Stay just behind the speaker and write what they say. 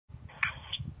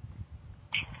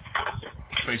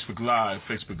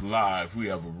Facebook Live, we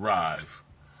have arrived.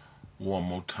 One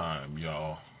more time,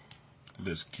 y'all.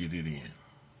 Let's get it in.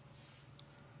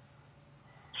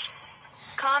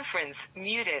 Conference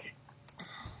muted.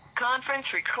 Conference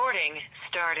recording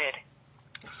started.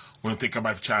 I want to thank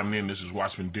everybody for chiming in. This is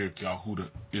Watchman Derek Yahuda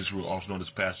Israel, also known as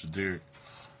Pastor Derek,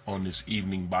 on this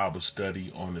evening Bible study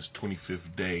on this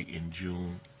 25th day in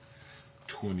June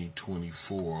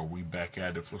 2024. We back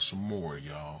at it for some more,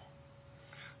 y'all.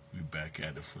 We back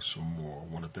at it for some more. I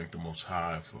want to thank the Most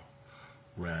High for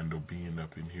Randall being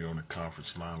up in here on the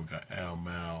conference line. We got Al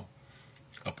Mal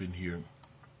up in here.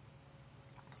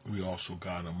 We also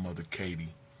got a Mother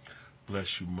Katie.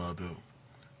 Bless you, Mother.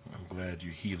 I'm glad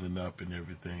you're healing up and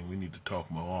everything. We need to talk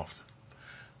more often.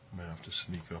 I'm going to have to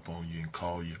sneak up on you and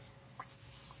call you.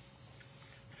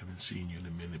 Haven't seen you in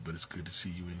a minute, but it's good to see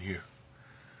you in here.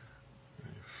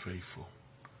 You're faithful,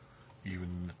 even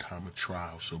in the time of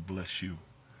trial. So bless you.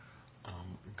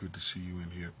 Good to see you in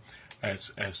here.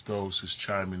 As those is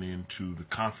chiming into the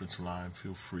conference line,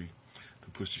 feel free to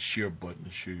push the share button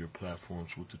and share your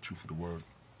platforms with the truth of the word.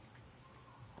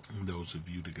 And those of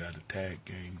you that got a tag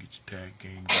game, get your tag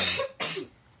game going.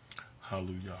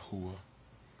 Hallelujah,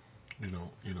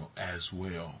 you know, as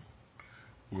well.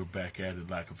 We're back at it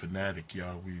like a fanatic,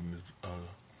 y'all. We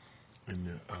in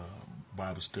the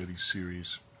Bible study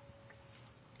series,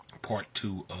 part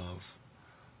 2 of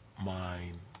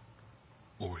Mine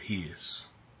or His.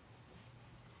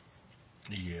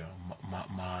 Yeah,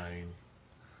 mine.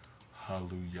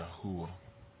 Hallelujah,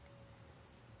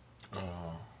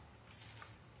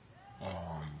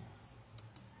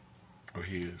 or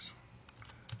His.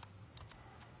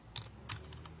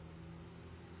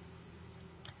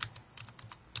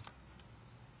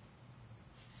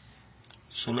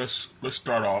 So let's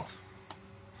start off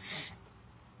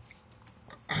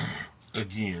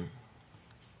again.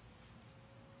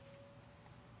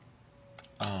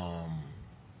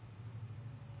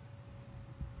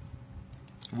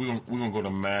 We're gonna go to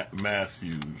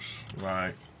Matthew's,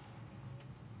 right?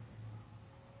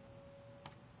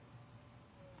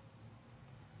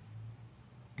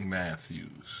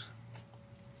 Matthew's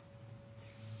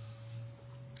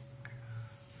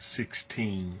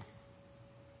 16,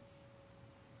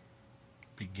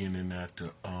 beginning at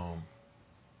the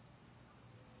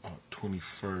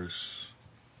 21st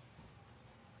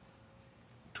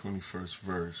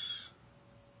verse.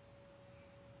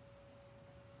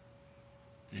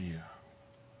 Yeah.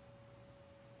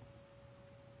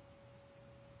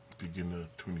 Beginning of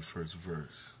the 21st verse.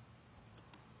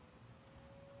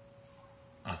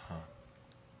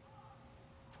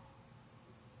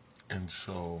 And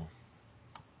so,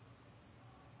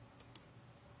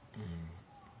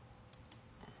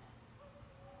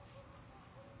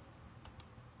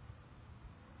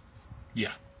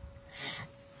 yeah.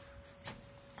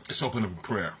 Let's open up in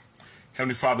prayer.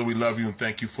 Heavenly Father, we love you and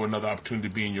thank you for another opportunity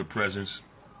to be in your presence,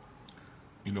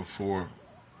 you know,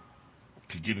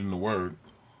 to get in the word,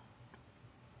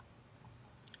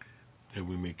 that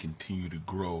we may continue to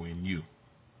grow in you.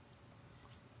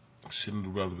 Sit in the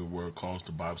relevant word, cause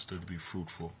the Bible study to be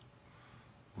fruitful.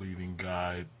 Lead and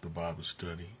guide the Bible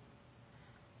study,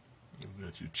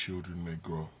 that your children may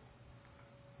grow.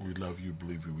 We love you,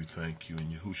 believe you, we thank you. In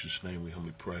Yahushua's name we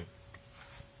humbly pray.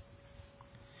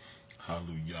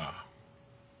 Hallelujah.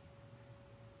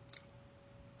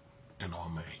 And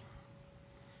amen.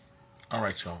 All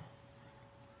right, y'all.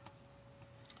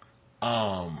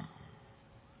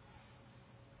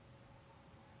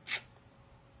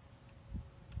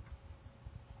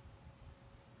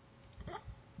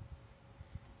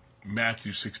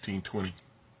 Matthew 16:20.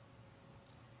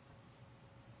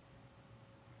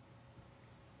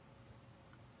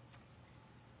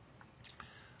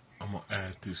 I'm going to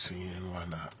add this in. Why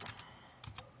not?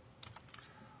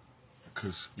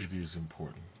 Because it is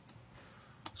important.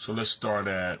 So let's start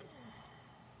at,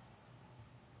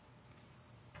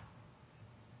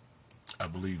 I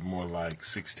believe, more like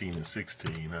 16 and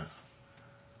 16. Huh?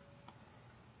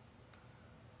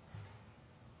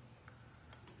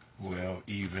 Well,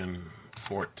 even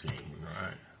 14,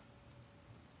 right?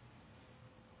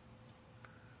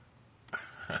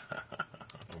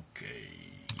 Okay,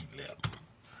 11.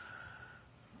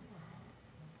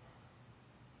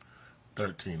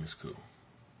 13 is cool.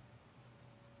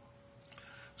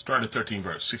 Start at 13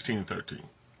 verse, 16 and 13.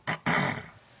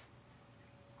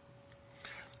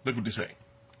 Look what they say.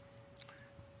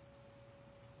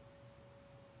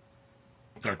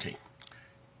 13.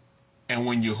 And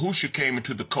when Yahushua came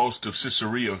into the coast of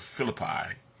Caesarea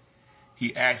Philippi,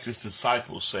 he asked his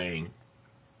disciples, saying,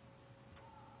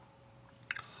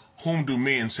 Whom do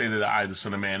men say that I, the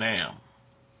Son of Man, am?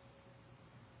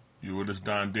 You with us,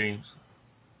 Don Deems?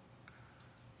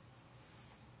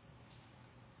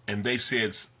 And they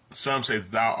said, some say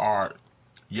thou art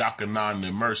Yochanan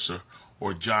the Mercer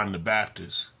or John the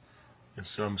Baptist. And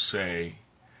some say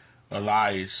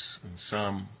Elias, and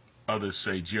some others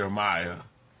say Jeremiah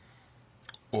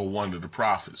or one of the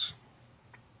prophets.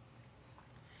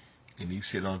 And he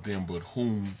said unto them, but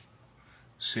whom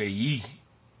say ye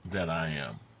that I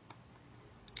am?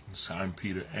 And Simon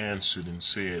Peter answered and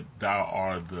said, thou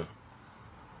art the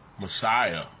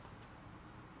Messiah,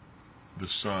 the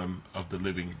Son of the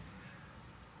living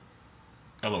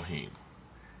Elohim.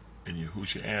 And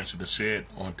Yahushua answered and said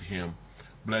unto him,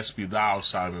 blessed be thou,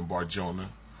 Simon Bar-Jonah,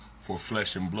 for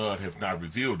flesh and blood have not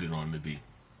revealed it unto thee,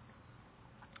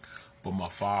 but my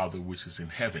Father which is in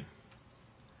heaven.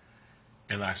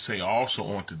 And I say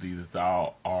also unto thee that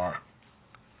thou art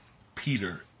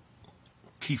Peter,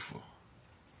 Kepha,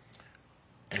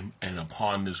 and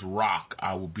upon this rock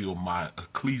I will build my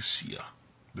ecclesia,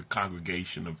 the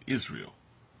congregation of Israel,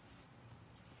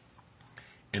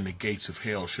 and the gates of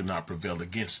hell shall not prevail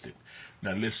against it.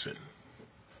 Now listen,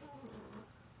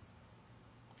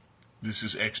 this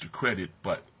is extra credit,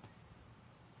 but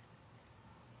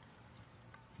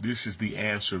this is the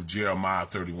answer of Jeremiah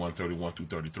 31:31 through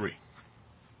 33.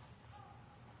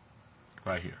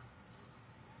 Right here.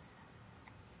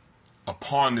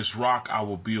 Upon this rock I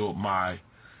will build my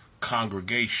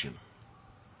congregation,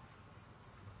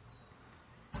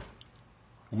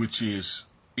 which is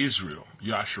Israel,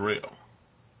 Yasharel.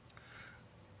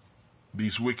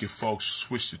 These wicked folks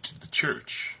switched it to the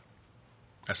church.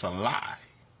 That's a lie.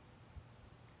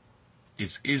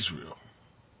 It's Israel.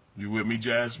 You with me,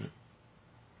 Jasmine?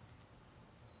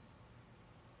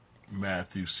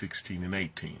 Matthew 16 and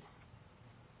 18.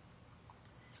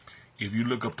 If you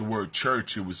look up the word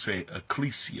church, it would say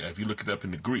ecclesia. If you look it up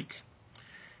in the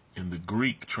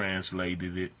Greek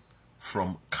translated it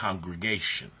from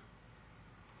congregation.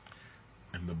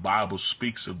 And the Bible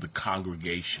speaks of the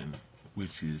congregation,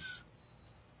 which is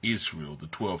Israel, the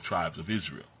 12 tribes of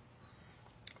Israel.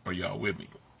 Are y'all with me?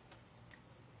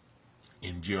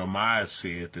 And Jeremiah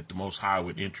said that the Most High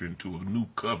would enter into a new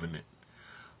covenant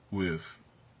with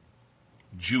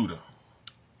Judah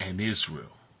and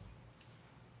Israel.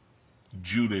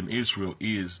 Judah and Israel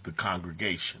is the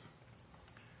congregation.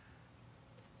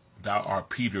 Thou art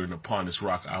Peter, and upon this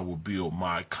rock I will build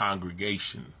my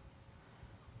congregation,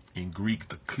 in Greek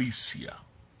ecclesia,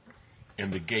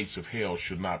 and the gates of hell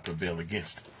shall not prevail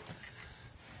against it.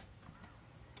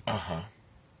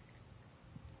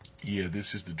 Yeah,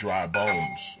 this is the dry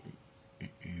bones,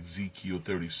 Ezekiel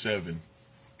 37,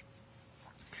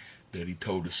 that he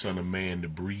told the Son of Man to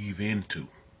breathe into.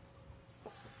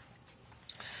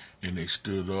 And they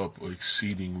stood up an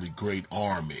exceedingly great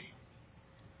army,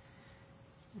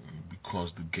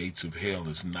 because the gates of hell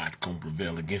is not going to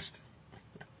prevail against it.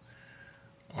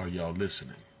 Are y'all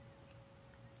listening?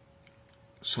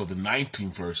 So the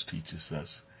 19th verse teaches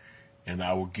us, and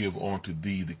I will give unto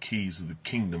thee the keys of the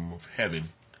kingdom of heaven,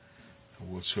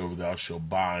 and whatsoever thou shalt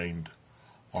bind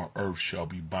on earth shall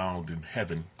be bound in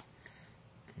heaven,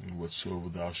 and whatsoever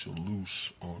thou shalt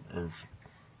loose on earth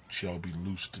shall be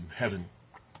loosed in heaven.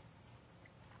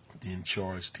 Then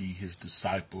charged he his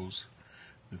disciples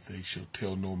that they shall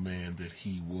tell no man that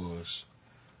he was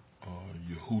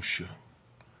Yahushua,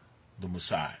 the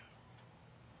Messiah.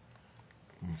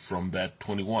 And from that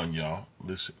 21, y'all,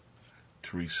 listen,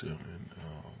 Teresa and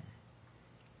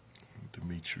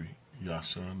Dimitri,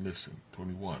 Yasan, listen,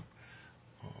 21,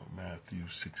 Matthew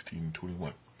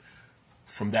 16:21.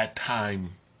 From that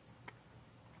time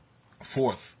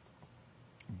forth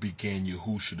began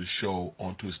Yahushua to show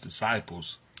unto his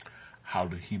disciples how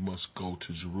that he must go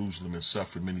to Jerusalem and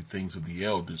suffer many things of the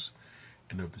elders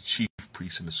and of the chief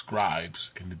priests and the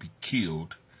scribes, and to be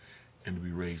killed and to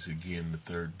be raised again the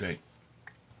third day.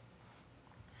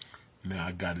 Now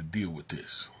I got to deal with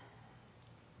this.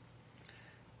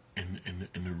 And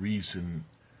the reason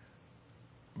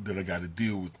that I got to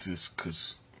deal with this,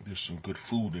 because there's some good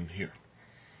food in here.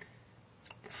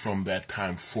 From that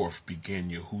time forth began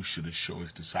Yahushua to show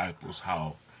his disciples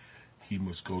how he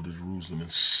must go to Jerusalem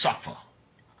and suffer.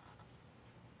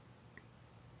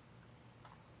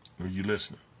 Are you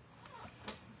listening?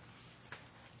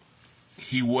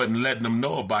 He wasn't letting them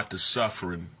know about the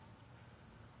suffering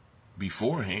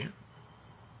beforehand.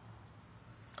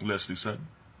 Leslie Sutton.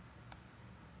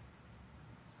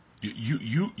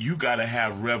 You got to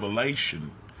have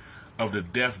revelation of the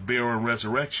death, burial, and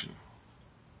resurrection.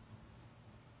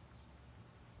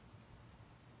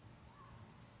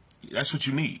 That's what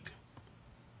you need.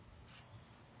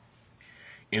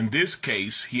 In this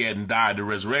case, he hadn't died or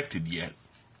resurrected yet.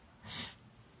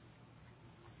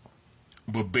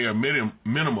 But bare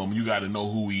minimum, you got to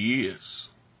know who he is.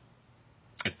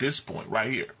 At this point, right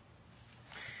here,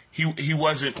 he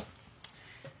wasn't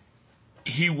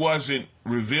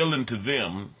revealing to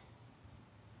them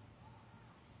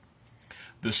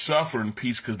the suffering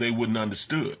piece because they wouldn't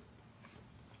understood.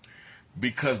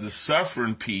 Because the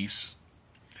suffering piece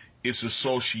is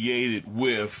associated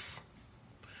with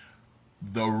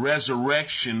the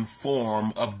resurrection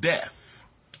form of death.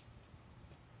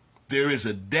 There is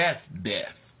a death,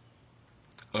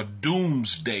 a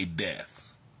doomsday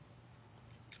death,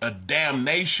 a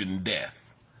damnation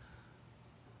death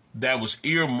that was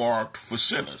earmarked for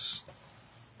sinners.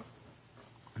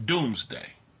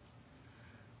 Doomsday.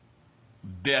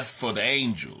 Death for the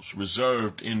angels,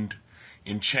 reserved in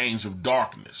chains of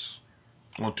darkness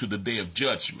unto the day of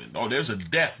judgment. Oh, there's a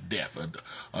death,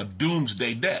 a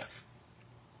doomsday death.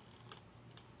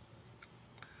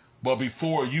 But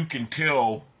before you can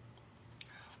tell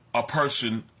a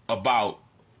person about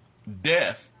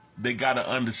death, they got to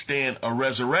understand a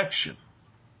resurrection.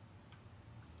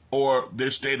 Or their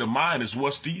state of mind is,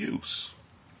 what's the use?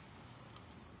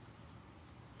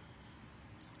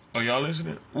 Are y'all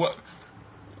listening?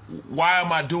 Why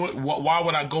am I doing? Why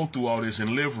would I go through all this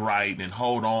and live right and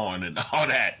hold on and all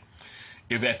that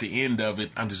if at the end of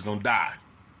it I'm just gonna die?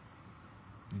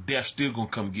 Death's still gonna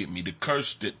come get me. The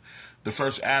curse that the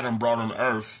first Adam brought on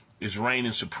earth is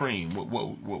reigning supreme.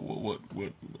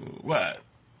 What?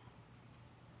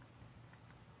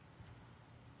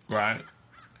 Right?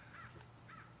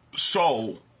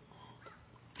 So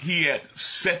he had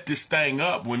set this thing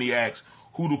up when he asked,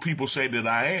 who do people say that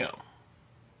I am?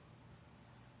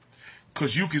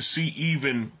 Because you can see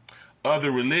even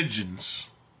other religions'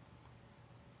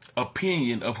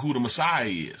 opinion of who the Messiah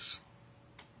is.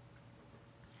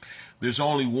 There's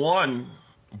only one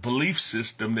belief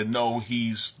system that know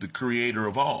he's the creator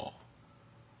of all.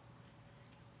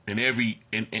 And every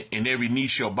knee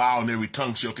shall bow and every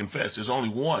tongue shall confess. There's only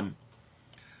one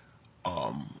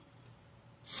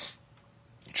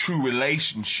true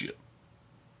relationship,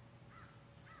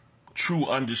 true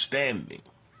understanding.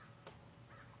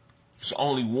 There's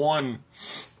only one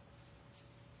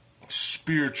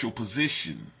spiritual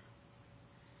position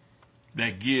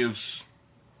that gives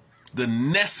the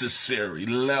necessary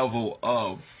level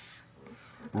of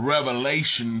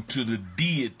revelation to the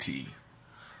deity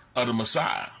of the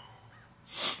Messiah.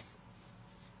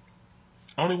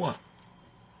 Only one.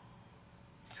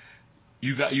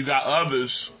 You got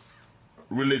others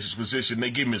religious position.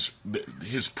 They give him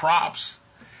his props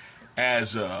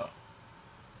as a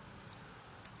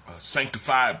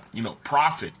sanctified,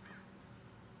 prophet.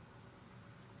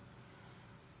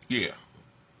 Yeah.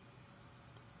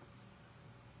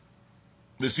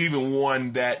 There's even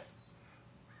one that,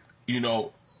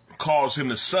 calls him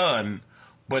the son,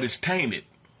 but it's tainted.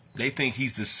 They think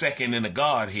he's the second in the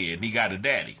Godhead and he got a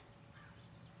daddy.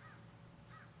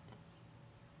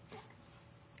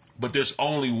 But there's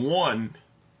only one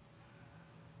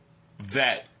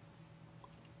that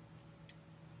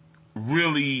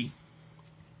really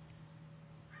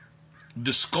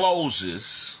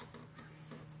discloses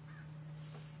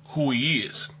who he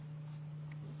is.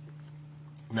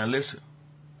 Now listen.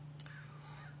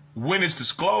 When it's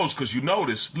disclosed, because you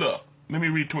notice, look, let me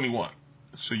read 21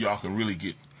 so y'all can really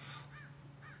get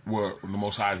where the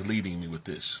Most High is leading me with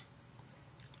this.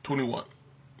 21,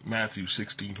 Matthew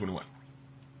 16:21.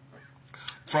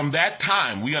 From that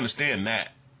time, we understand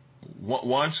that.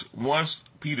 Once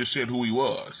Peter said who he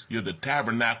was, you're the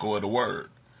tabernacle of the word.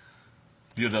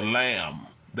 You're the lamb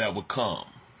that would come,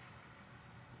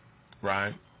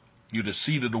 right? You're the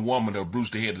seed of the woman that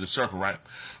bruised the head of the serpent, right?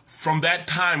 From that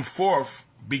time forth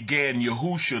began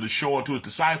Yahushua to show unto his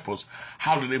disciples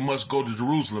how that they must go to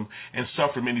Jerusalem and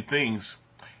suffer many things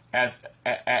the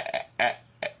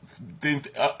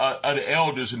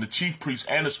elders and the chief priests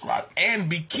and the scribes, and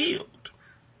be killed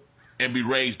and be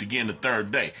raised again the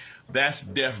third day. That's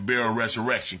death, burial,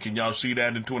 resurrection. Can y'all see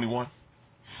that in 21?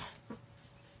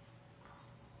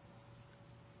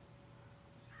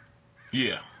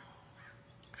 Yeah.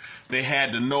 They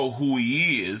had to know who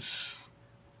he is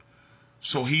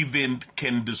so he then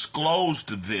can disclose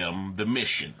to them the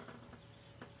mission.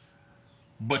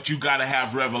 But you got to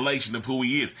have revelation of who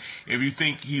he is. If you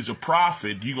think he's a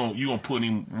prophet, you're gonna put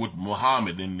him with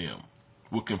Muhammad in them,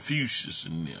 with Confucius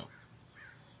in them.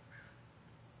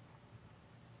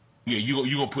 Yeah, you're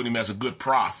gonna put him as a good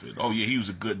prophet. Oh yeah, he was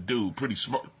a good dude, pretty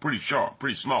smart, pretty sharp,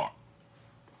 pretty smart.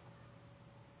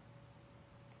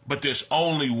 But there's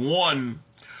only one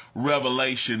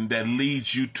revelation that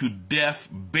leads you to death,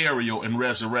 burial, and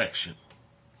resurrection.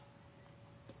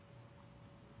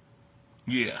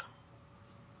 Yeah.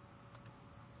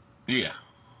 Yeah,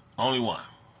 only one.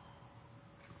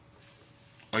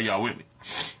 Are y'all with me?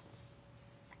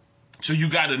 So you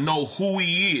got to know who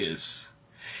he is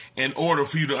in order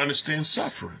for you to understand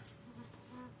suffering.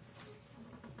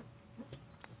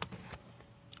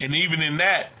 And even in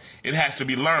that, it has to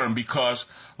be learned because,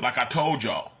 like I told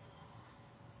y'all,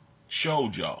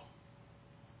 showed y'all,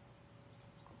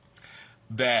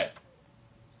 that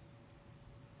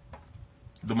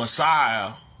the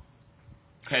Messiah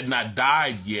had not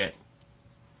died yet,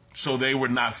 so they were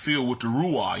not filled with the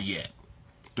Ruah yet.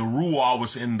 The Ruah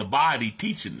was in the body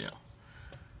teaching them.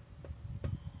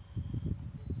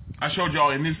 I showed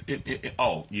y'all in this,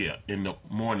 in the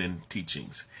morning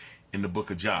teachings in the book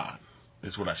of John.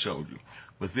 That's what I showed you.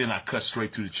 But then I cut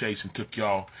straight through the chase and took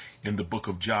y'all in the book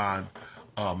of John.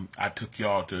 I took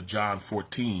y'all to John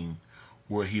 14,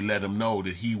 where he let them know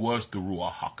that he was the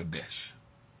Ruach HaKodesh,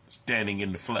 standing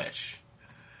in the flesh.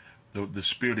 The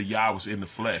Spirit of Yah was in the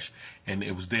flesh, and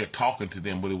it was there talking to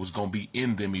them, but it was going to be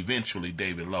in them eventually,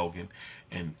 David Logan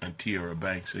and Tierra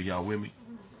Banks. Are y'all with me?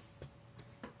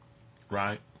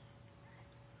 Right?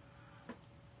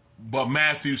 But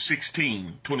Matthew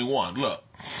 16:21, look.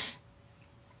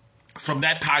 From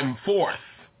that time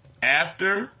forth,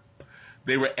 after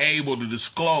they were able to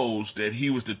disclose that he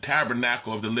was the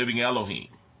tabernacle of the living Elohim,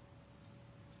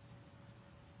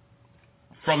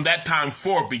 from that time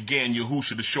forth began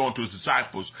Yahushua to show unto his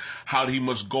disciples how he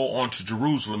must go on to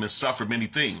Jerusalem and suffer many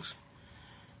things.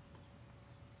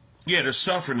 Yeah, there's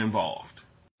suffering involved.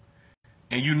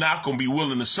 And you're not going to be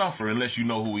willing to suffer unless you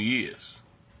know who he is.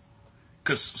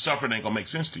 Because suffering ain't going to make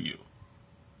sense to you.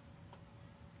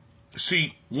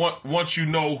 See, once you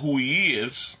know who he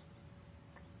is,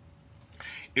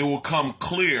 it will come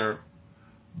clear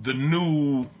the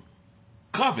new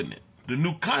covenant. The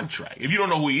new contract. If you don't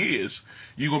know who he is,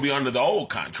 you're going to be under the old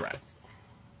contract.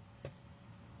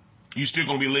 You're still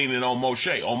going to be leaning on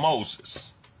Moshe, on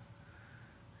Moses.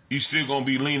 You're still going to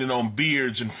be leaning on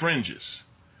beards and fringes.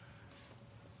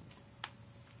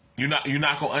 You're not going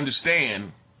to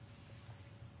understand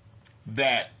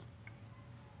that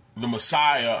the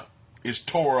Messiah is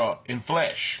Torah in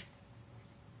flesh.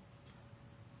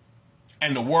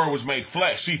 And the word was made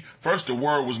flesh. See, first the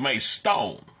word was made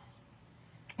stone.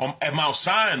 At Mount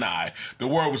Sinai, the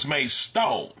word was made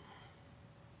stone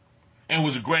and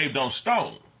was engraved on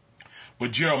stone.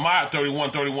 But Jeremiah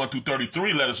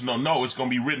 31:31-33 let us know, no, it's going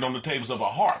to be written on the tables of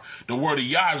our heart. The word of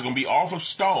Yah is going to be off of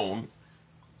stone.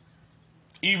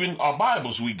 Even our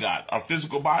Bibles we got, our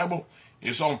physical Bible,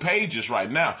 it's on pages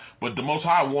right now. But the Most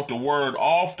High want the word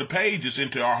off the pages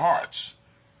into our hearts.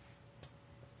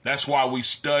 That's why we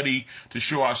study to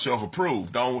show ourselves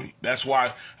approved, don't we? That's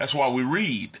why we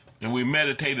read. And we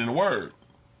meditate in the word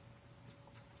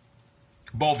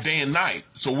both day and night,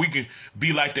 so we can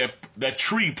be like that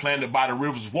tree planted by the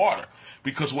rivers of water.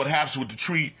 Because what happens with the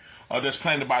tree that's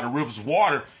planted by the rivers of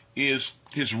water is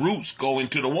his roots go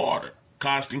into the water.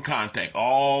 Constant contact,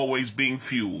 always being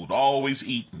fueled, always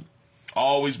eating,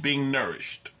 always being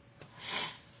nourished.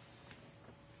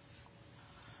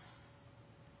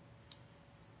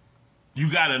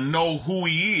 You got to know who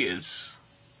he is.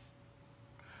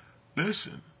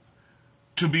 Listen.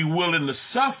 To be willing to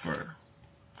suffer,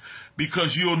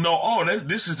 because you'll know, oh,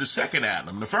 this is the second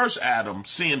Adam. The first Adam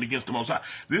sinned against the Most High.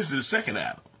 This is the second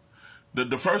Adam.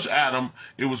 The first Adam,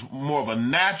 it was more of a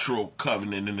natural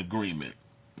covenant and agreement.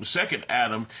 The second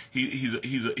Adam, he's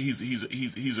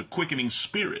a quickening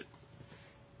spirit.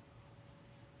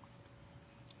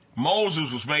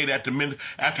 Moses was made after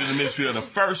the ministry of the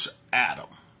first Adam.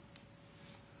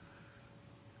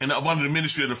 And under the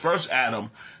ministry of the first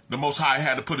Adam, the Most High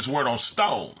had to put his word on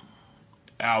stone.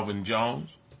 Alvin Jones.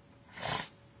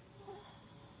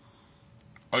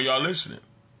 Are y'all listening?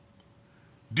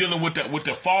 Dealing with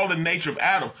the fallen nature of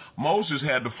Adam. Moses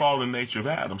had the fallen nature of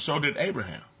Adam. So did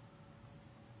Abraham.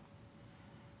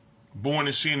 Born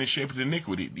in sin and shaped in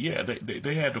iniquity. Yeah,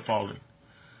 they had the fallen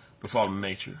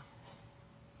nature.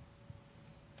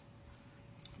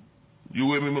 You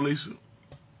with me, Melissa?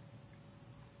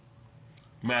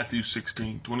 Matthew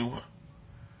 16:21.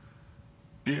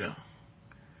 Yeah.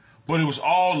 But it was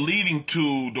all leading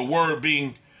to the word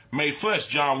being made flesh,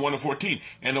 John 1:14.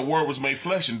 And the word was made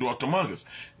flesh and dwelt among us.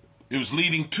 It was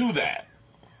leading to that.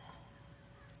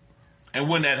 And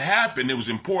when that happened, it was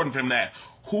important for him that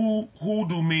who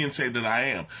do men say that I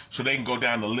am? So they can go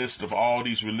down the list of all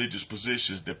these religious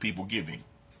positions that people giving.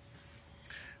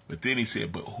 But then he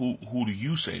said, but who do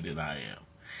you say that I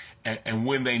am? And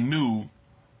when they knew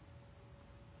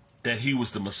that he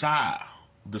was the Messiah,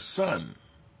 the Son,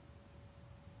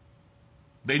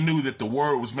 they knew that the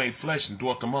word was made flesh and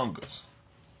dwelt among us.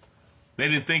 They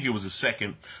didn't think it was a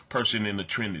second person in the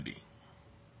Trinity.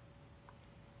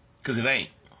 Because it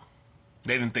ain't.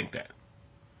 They didn't think that.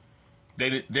 They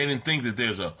didn't think that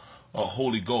there's a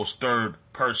Holy Ghost third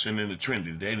person in the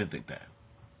Trinity. They didn't think that.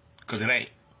 Because it ain't.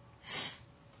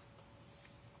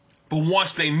 But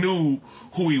once they knew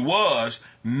who he was,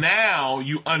 now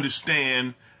you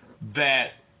understand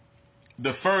that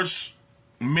the first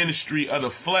ministry of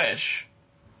the flesh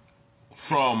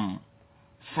from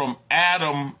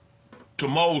Adam to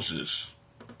Moses,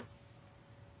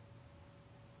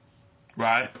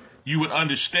 right? You would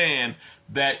understand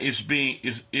that it's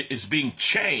being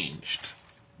changed.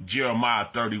 Jeremiah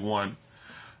 31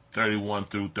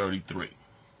 through 33.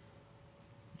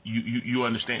 You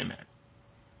understand that.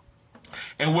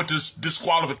 And with this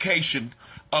disqualification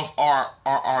of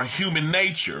our human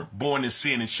nature, born in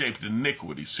sin and shaped in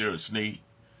iniquity, serious need,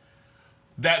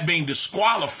 that being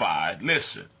disqualified,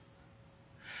 listen,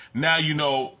 now you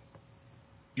know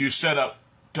you're set up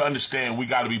to understand we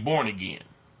got to be born again.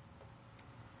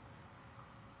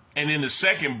 And in the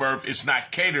second birth, it's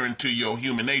not catering to your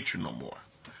human nature no more.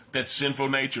 That sinful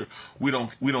nature, we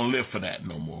don't live for that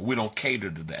no more. We don't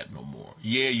cater to that no more.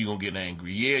 Yeah, you're going to get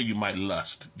angry. Yeah, you might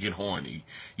lust, get horny.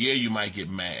 Yeah, you might get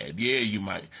mad. Yeah, you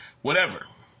might, whatever.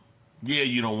 Yeah,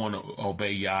 you don't want to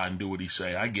obey Yah and do what he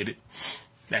say. I get it.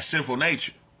 That's sinful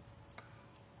nature.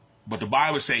 But the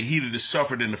Bible say he that is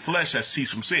suffered in the flesh has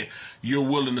ceased from sin. You're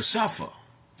willing to suffer.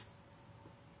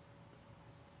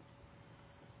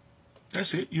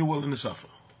 That's it. You're willing to suffer.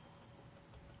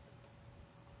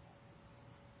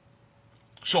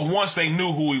 So once they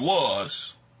knew who he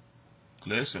was,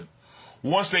 listen,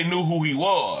 once they knew who he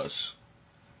was,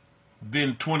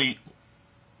 then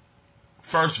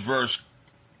 21st verse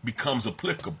becomes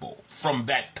applicable. From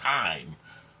that time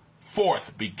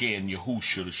forth began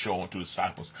Yahushua to show unto the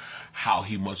disciples how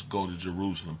he must go to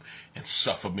Jerusalem and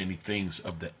suffer many things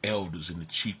of the elders and the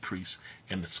chief priests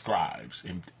and the scribes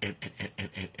and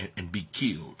be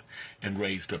killed and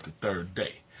raised up the third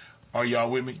day. Are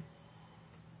y'all with me?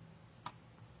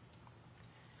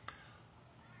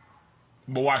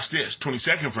 But watch this.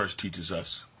 22nd verse teaches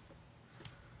us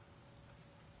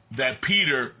that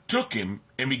Peter took him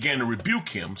and began to rebuke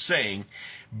him, saying,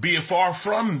 "Be it far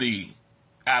from thee,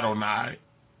 Adonai,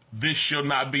 this shall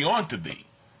not be unto thee."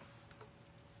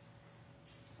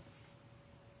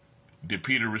 Did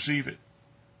Peter receive it?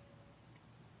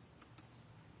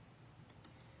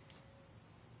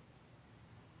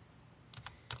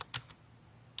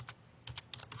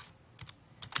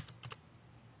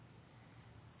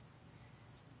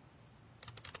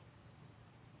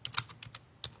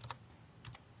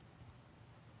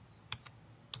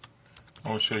 I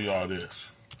want to show y'all this.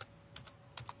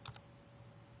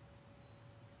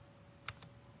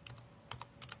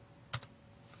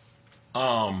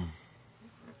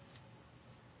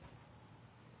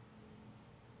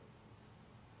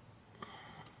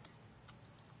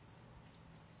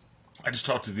 I just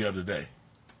talked to the other day.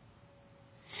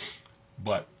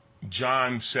 But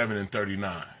John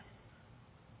 7:39.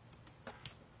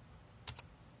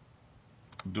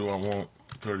 Do I want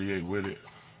 38 with it?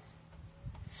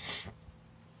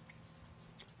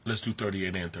 Let's do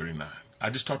 38 and 39. I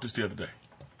just talked this the other day.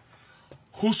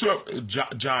 Whosoever,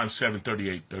 John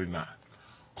 7:38, 39.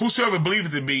 Whosoever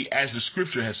believeth in me, as the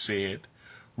scripture has said,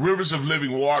 rivers of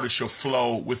living water shall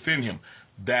flow within him.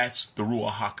 That's the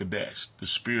Ruach HaKodesh, the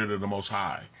Spirit of the Most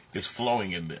High, is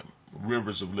flowing in them.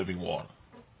 Rivers of living water,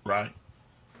 right?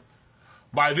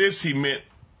 By this he meant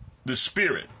the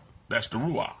Spirit, that's the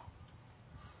Ruach,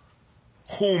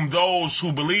 whom those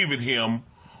who believe in him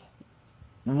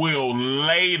will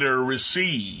later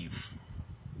receive.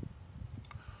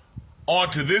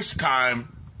 Unto this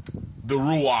time, the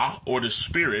Ruach, or the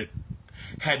Spirit,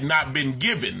 had not been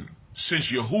given,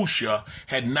 since Yahushua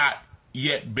had not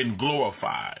yet been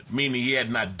glorified, meaning he had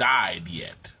not died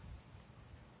yet.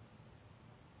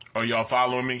 Are y'all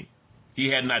following me? He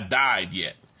had not died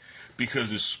yet, because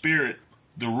the Spirit,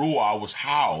 the Ruach, was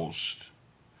housed.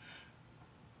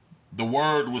 The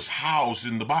Word was housed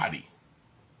in the body,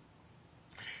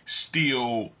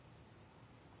 still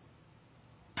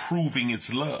proving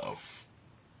its love.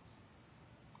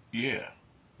 Yeah.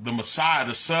 The Messiah,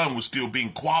 the Son, was still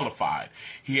being qualified.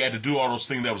 He had to do all those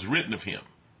things that was written of him.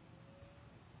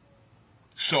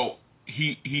 So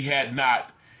he had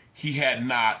not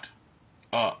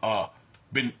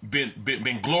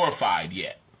been glorified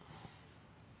yet.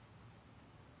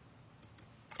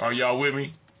 Are y'all with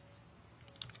me?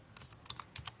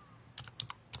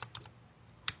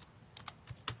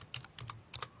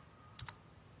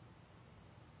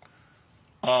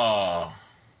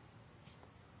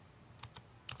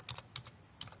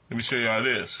 Let me show y'all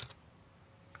this.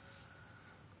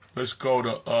 Let's go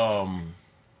to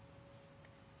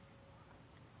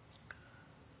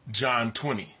John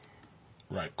 20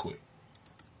 right quick.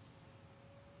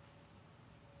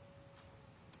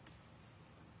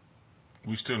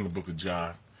 We still in the book of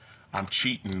John. I'm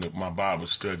cheating at my Bible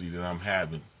study that I'm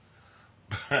having.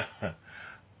 But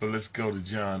let's go to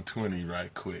John 20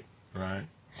 right quick, right?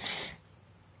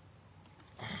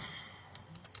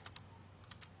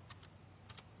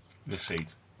 Let's say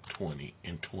 20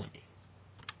 and 20.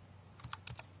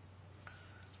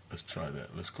 Let's try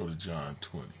that. Let's go to John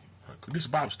 20. Right quick. This is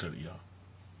Bible study,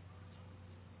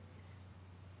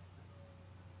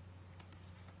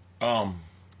 y'all.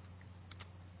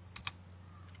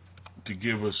 To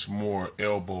give us more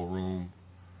elbow room,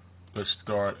 let's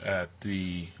start at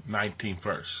the 19th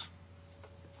verse.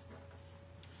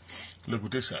 Look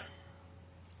what this says.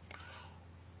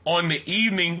 On the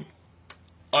evening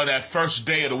of that first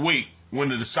day of the week, when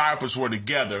the disciples were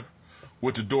together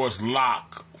with the doors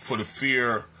locked for the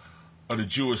fear of the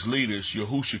Jewish leaders,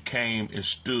 Yahushua came and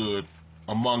stood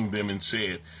among them and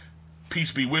said,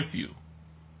 "Peace be with you."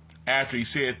 After he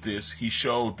said this, he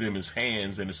showed them his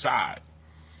hands and his side.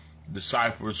 The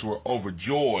disciples were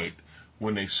overjoyed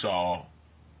when they saw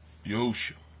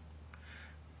Yahushua.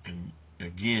 And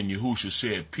again, Yahushua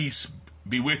said, "Peace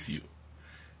be with you.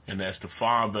 And as the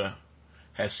Father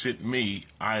has sent me,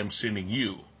 I am sending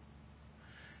you."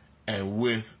 And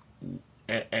with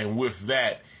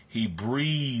that, he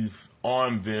breathed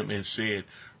on them and said,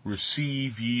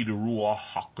 "Receive ye the Ruach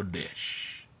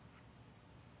HaKodesh."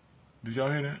 Did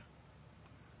y'all hear that?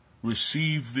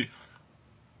 Receive the...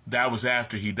 That was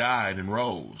after he died and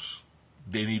rose.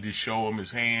 Didn't he just show him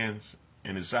his hands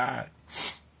and his side?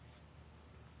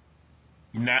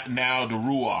 Now the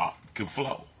Ruach can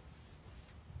flow.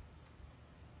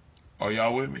 Are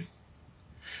y'all with me?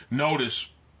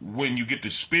 Notice when you get the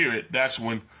Spirit, that's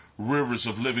when rivers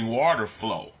of living water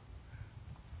flow.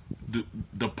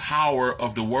 The power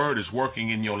of the word is working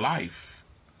in your life.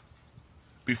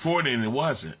 Before then, it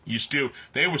wasn't.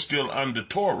 They were still under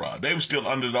Torah. They were still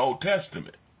under the Old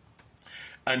Testament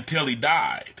until he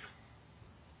died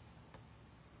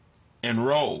and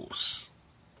rose.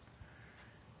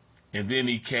 And then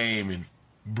he came and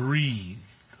breathed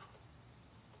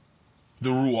the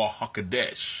Ruach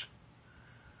HaKodesh.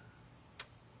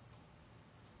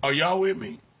 Are y'all with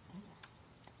me?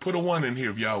 Put a 1 in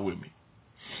here if y'all with me.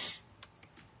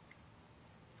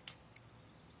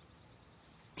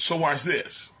 So watch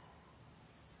this.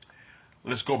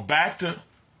 Let's go back to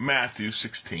Matthew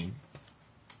 16.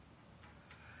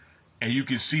 And you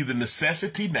can see the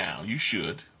necessity now, you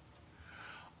should,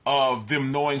 of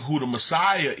them knowing who the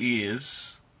Messiah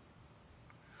is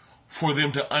for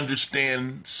them to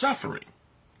understand suffering.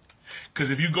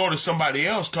 Because if you go to somebody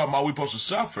else talking about we're supposed to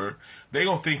suffer, they're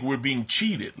going to think we're being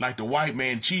cheated, like the white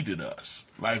man cheated us,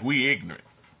 like we ignorant.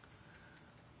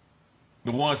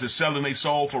 The ones that selling their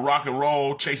soul for rock and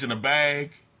roll, chasing a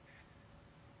bag.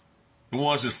 The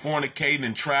ones that's fornicating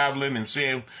and traveling and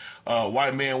saying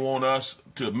white man want us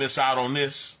to miss out on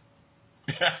this.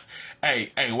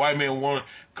 hey, white men want,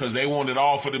 because they want it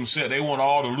all for themselves. They want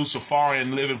all the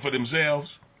Luciferian living for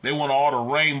themselves. They want all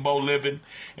the rainbow living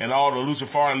and all the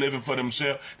Luciferian living for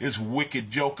themselves. This wicked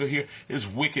joker here, this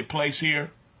wicked place here.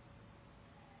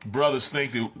 Brothers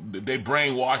think that they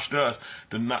brainwashed us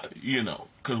to not,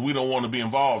 because we don't want to be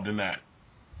involved in that.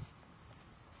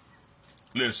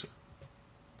 Listen,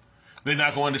 they're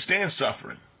not going to understand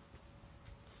suffering.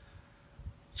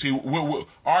 See,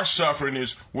 our suffering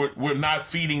is we're not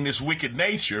feeding this wicked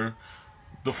nature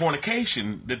the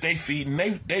fornication that they feed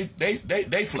in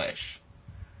they flesh,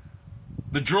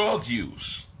 the drug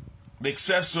use, the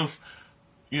excessive,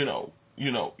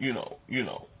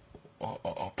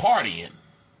 partying,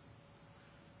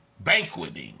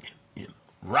 banqueting,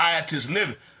 riotous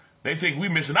living. They think we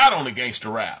missing out on the gangster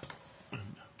rap,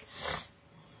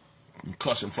 and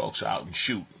cussing folks out and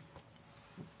shooting.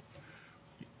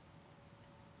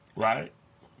 Right?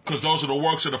 Because those are the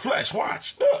works of the flesh.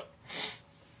 Watch. Look.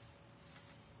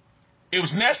 It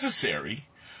was necessary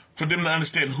for them to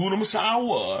understand who the Messiah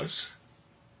was.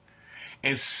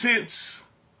 And since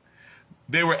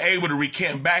they were able to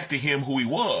recant back to him who he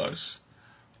was,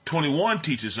 21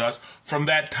 teaches us, from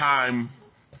that time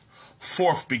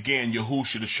forth began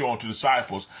Yahushua to show unto the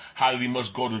disciples how that he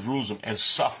must go to Jerusalem and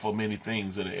suffer many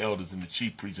things of the elders and the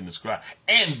chief priests and the scribes,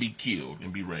 and be killed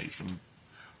and be raised from the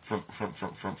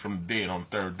dead on the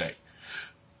third day.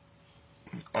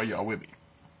 Are y'all with me?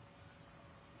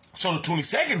 So the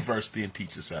 22nd verse then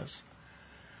teaches us,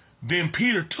 then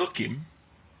Peter took him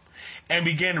and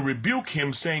began to rebuke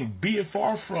him, saying, "Be it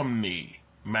far from thee,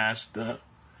 Master.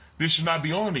 This should not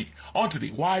be unto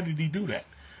thee." Why did he do that?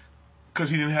 Because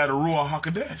he didn't have the Ruach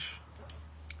HaKodesh.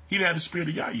 He didn't have the Spirit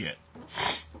of Yah yet.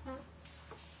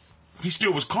 He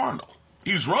still was carnal.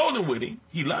 He was rolling with him.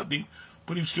 He loved him,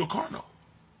 but he was still carnal.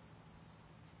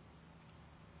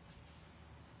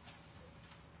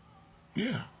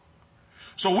 Yeah.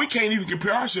 So we can't even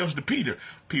compare ourselves to Peter.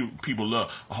 People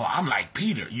love, oh, I'm like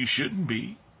Peter. You shouldn't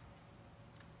be.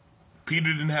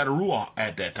 Peter didn't have the Ruach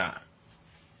at that time.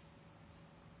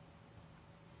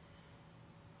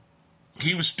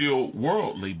 He was still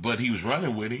worldly, but he was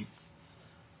running with him.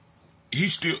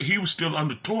 He was still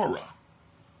under Torah.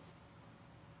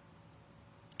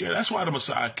 Yeah, that's why the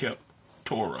Messiah kept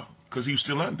Torah, because he was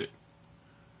still under it.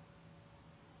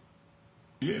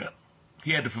 Yeah,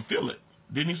 he had to fulfill it.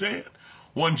 Didn't he say it?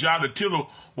 One jot or tittle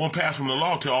won't pass from the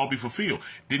law till all be fulfilled.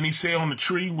 Didn't he say on the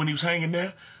tree when he was hanging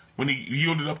there, when he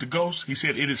yielded up the ghost, he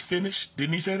said, it is finished?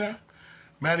 Didn't he say that?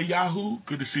 Matty-Yahoo,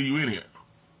 good to see you in here.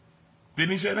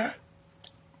 Didn't he say that?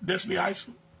 Destiny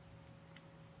Isom?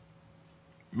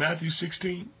 Matthew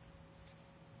 16,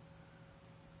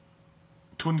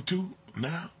 22,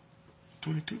 now,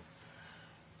 22,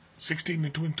 16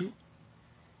 and 22.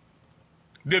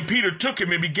 Then Peter took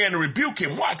him and began to rebuke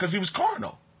him. Why? Because he was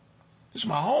carnal. This is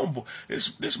my homeboy.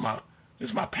 This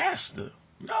is my pastor.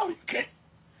 No, you can't.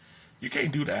 You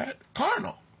can't do that.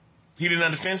 Carnal. He didn't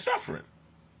understand suffering.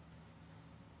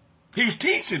 He was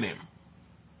teaching him.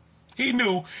 He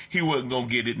knew he wasn't going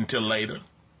to get it until later.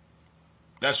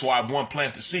 That's why one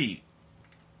planted the seed.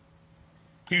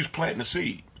 He was planting the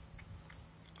seed.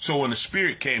 So when the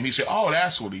Spirit came, he said, oh,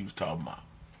 that's what he was talking about.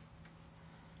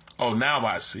 Oh, now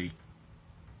I see.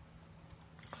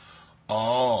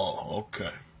 Oh,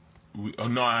 okay.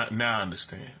 Now I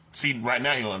understand. See, right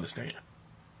now he'll understand.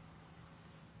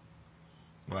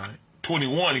 Right?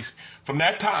 21, from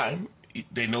that time,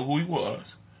 they know who he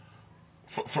was.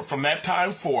 From that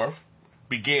time forth,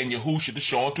 began Yahushua to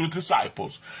show unto his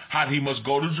disciples how he must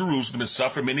go to Jerusalem and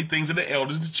suffer many things of the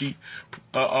elders, the chief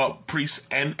priests,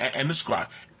 and the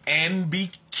scribes, and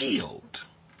be killed,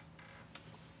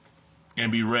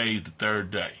 and be raised the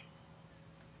third day.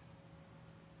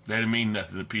 That didn't mean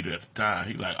nothing to Peter at the time.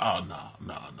 He like, oh,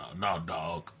 no,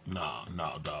 dog.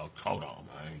 No, dog. Hold on,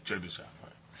 man. Check this out,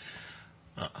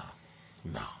 man.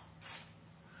 No.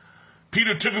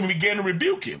 Peter took him and began to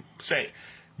rebuke him, say,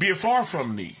 be it far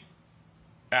from thee,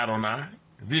 Adonai,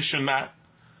 this shall not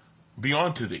be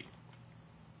unto thee.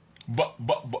 But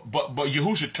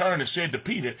Yahushua turned and said to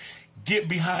Peter, get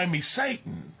behind me,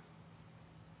 Satan.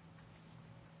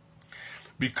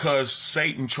 Because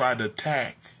Satan tried to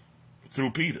attack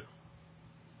through Peter.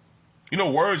 You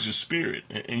know, words are spirit,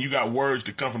 and you got words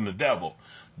that come from the devil.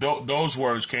 Those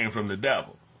words came from the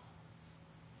devil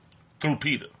through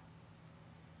Peter.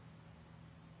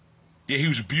 Yeah, he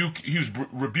was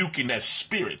rebuking that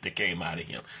spirit that came out of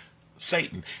him,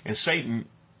 Satan. And Satan,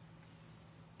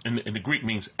 in the Greek,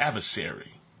 means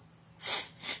adversary.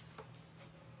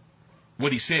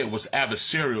 What he said was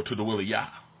adversarial to the will of Yah.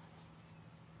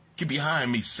 Get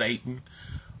behind me, Satan.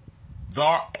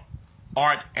 Thou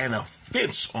art an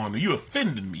offense on me. You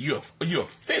offended me. You're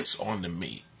offense unto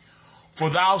me. For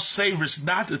thou savorest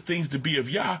not the things to be of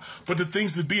Yah, but the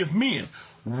things to be of men.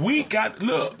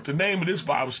 Look, the name of this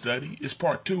Bible study is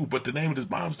part 2, but the name of this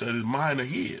Bible study is mine or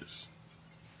his.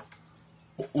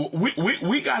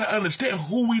 We got to understand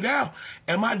who we down.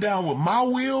 Am I down with my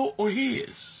will or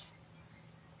his?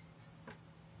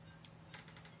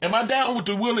 Am I down with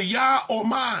the will of Yah or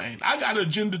mine? I got an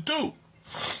agenda too.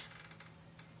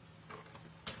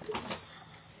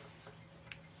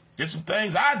 There's some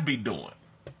things I'd be doing.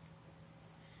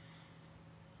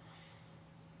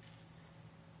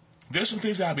 There's some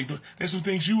things I'd be doing. There's some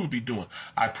things you would be doing.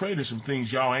 I pray there's some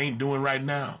things y'all ain't doing right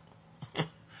now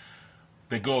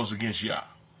that goes against Yah.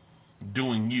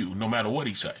 Doing you, no matter what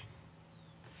he say.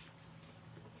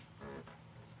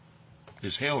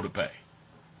 There's hell to pay.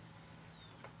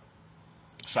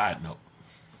 Side note.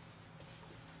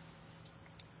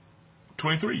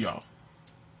 23, y'all.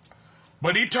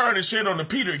 But he turned and said unto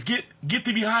Peter, Get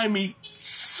thee behind me,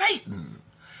 Satan.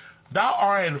 Thou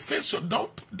art an offense.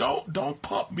 Don't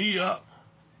pump me up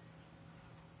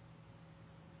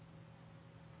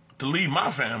to leave my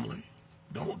family.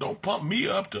 Don't pump me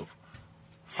up to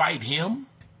fight him.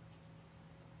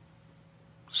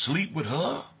 Sleep with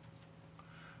her.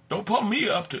 Don't pump me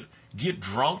up to get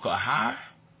drunk or high.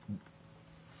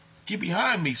 Get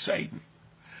behind me, Satan.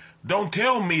 Don't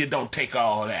tell me it don't take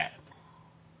all that.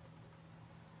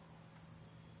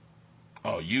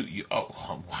 Oh,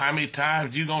 how many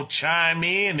times you gonna chime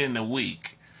in a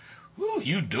week? Ooh,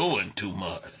 you doing too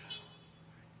much.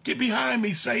 Get behind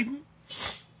me, Satan.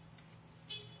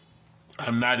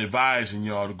 I'm not advising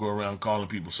y'all to go around calling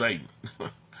people Satan.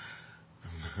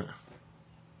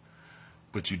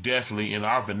 But you definitely, in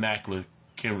our vernacular,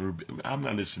 I'm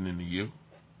not listening to you.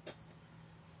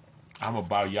 I'm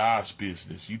about Yah's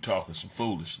business. You talking some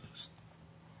foolishness.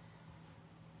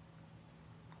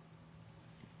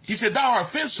 He said, thou art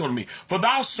offense unto me, for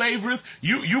thou savorest,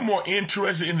 you more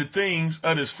interested in the things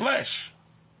of this flesh.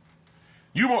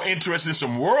 You more interested in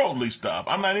some worldly stuff.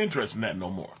 I'm not interested in that no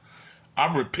more.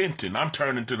 I'm repenting. I'm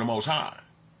turning to the Most High.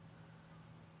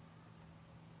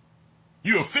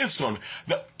 You offense on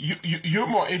me. You're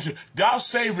more interested. Thou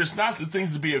savorest not the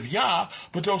things to be of Yah,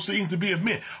 but those things to be of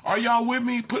men. Are y'all with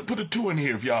me? Put a 2 in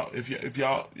here if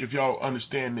y'all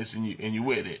understand this and you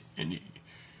with it. And you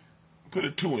put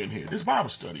a 2 in here. This Bible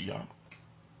study, y'all.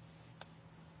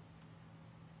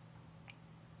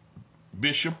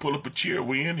 Bishop, pull up a chair.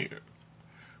 We in here.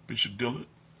 Bishop Dillard.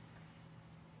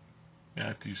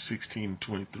 Matthew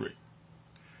 16:23.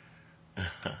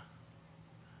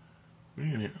 We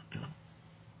in here, you know.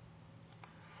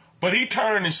 But he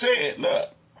turned and said,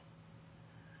 look,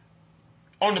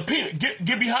 on the Peter,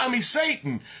 get behind me,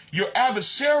 Satan. You're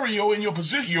adversarial in your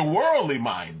position. You're worldly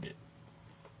minded.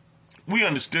 We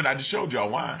understood. I just showed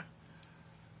y'all why.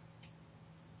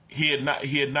 He had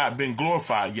not been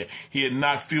glorified yet. He had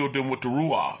not filled them with the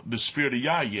Ruach, the Spirit of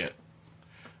Yah yet.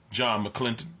 John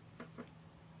McClinton.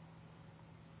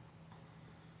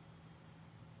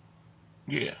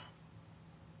 Yeah.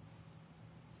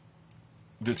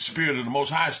 The Spirit of the Most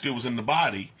High still was in the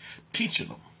body, teaching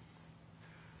them.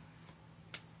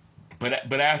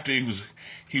 But after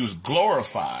he was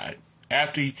glorified,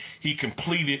 after he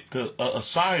completed the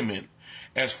assignment,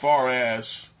 as far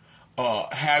as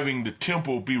having the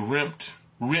temple be rent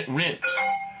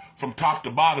from top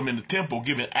to bottom in the temple,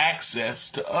 giving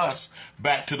access to us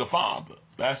back to the Father.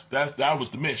 That was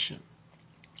the mission.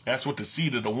 That's what the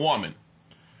seed of the woman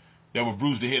that would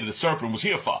bruise the head of the serpent was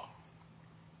here for.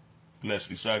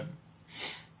 Leslie Sutton.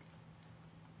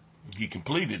 He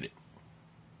completed it.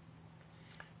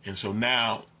 And so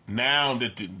now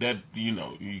that you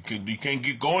know, you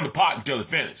can't go in the pot until it's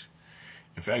finished.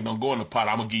 In fact, don't go in the pot,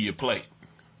 I'm gonna give you a plate.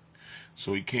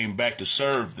 So he came back to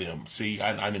serve them. See,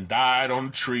 I done died on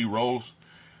the tree, rose.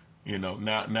 You know,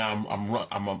 now I'm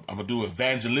gonna do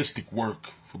evangelistic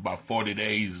work for about 40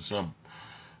 days or something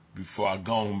before I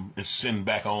go and send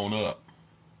back on up.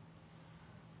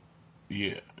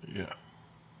 Yeah.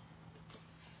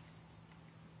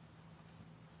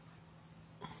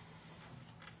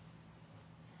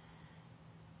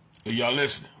 Are y'all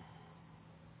listening?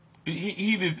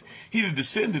 He did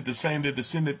descended the same that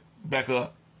descended back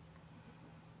up.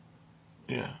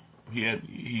 Yeah.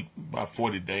 He about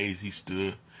 40 days he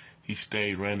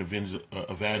stayed, ran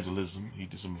evangelism. He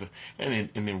did some, and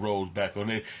then rose back on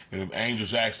it. And the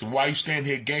angels asked him, "Why you stand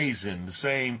here gazing?" The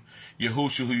same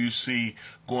Yahushua who you see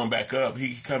going back up,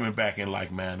 he coming back in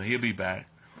like manner. He'll be back.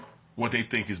 What they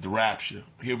think is the rapture.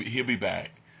 He'll be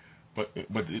back. But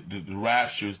the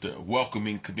rapture is the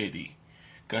welcoming committee,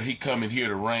 because he coming here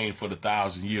to reign for the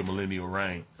 1,000-year millennial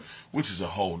reign, which is a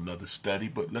whole nother study.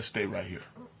 But let's stay right here.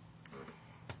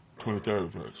 23rd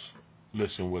verse.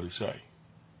 Listen what it say.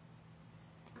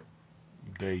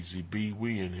 Daisy B,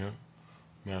 we in here.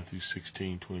 Matthew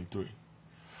 16:23.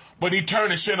 But he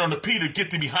turned and said unto Peter,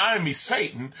 "Get thee behind me,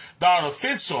 Satan, thou art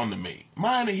offense unto me."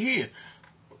 Mind it here.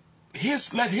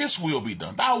 Let his will be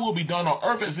done. Thy will be done on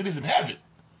earth as it is in heaven.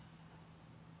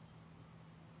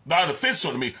 Thou art offense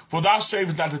unto me, for thou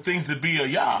savest not the things that be of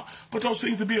Yah, but those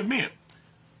things that be of men.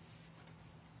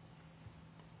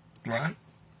 Right?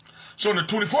 So in the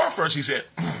 24th verse he said,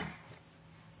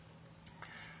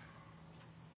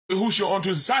 who shall unto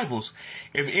his disciples,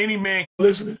 if any man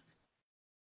listening,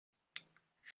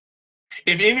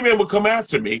 if any man will come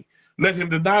after me, let him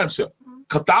deny himself.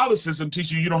 Catholicism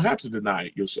teaches you don't have to deny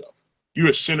it yourself. You're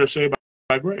a sinner saved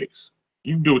by grace.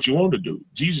 You can do what you want to do.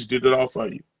 Jesus did it all for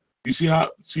you. You see how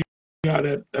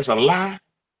that's a lie?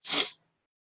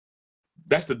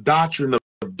 That's the doctrine of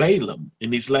Balaam in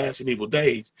these last and evil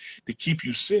days, to keep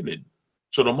you sinning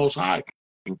so the Most High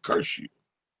can curse you.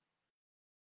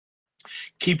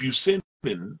 Keep you sinning,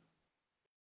 to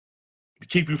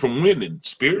keep you from winning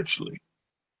spiritually.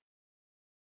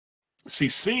 See,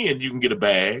 sin, you can get a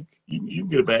bag. You can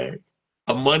get a bag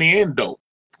of money and dope.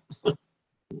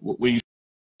 When you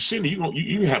sin, you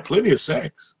can have plenty of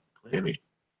sex. Plenty.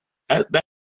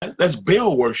 That's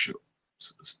Baal worship.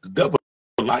 It's the devil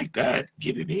like that.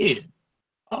 Get it in.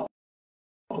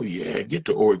 Oh yeah, get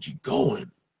the orgy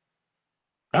going.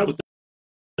 That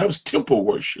was temple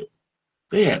worship.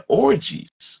 They had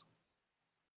orgies.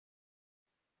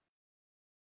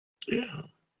 Yeah.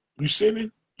 You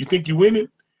sinning? You think you winning?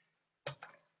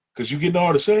 because you getting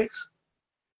all the sex.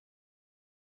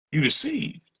 You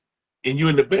deceived, and you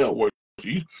in the Baal worship.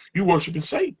 You worshiping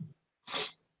Satan.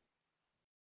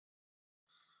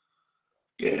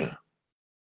 Yeah,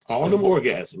 all them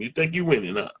orgasms. You think you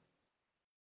winning, huh?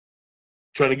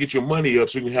 Trying to get your money up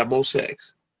so you can have more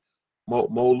sex,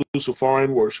 more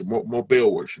Luciferian worship, more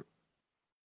Baal worship.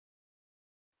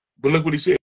 But look what he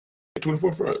said,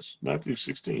 24 verse, Matthew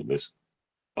 16. Listen,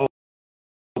 oh,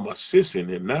 my sis in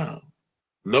here now.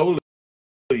 No,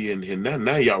 in here now.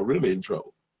 Now y'all really in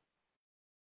trouble.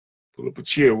 Pull up a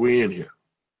chair. We're in here.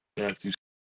 Matthew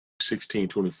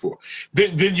 16:24.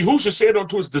 Then Yahushua said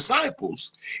unto his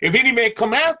disciples, if any man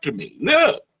come after me,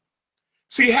 look,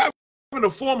 see, having a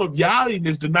form of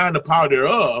godliness, denying the power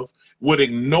thereof, would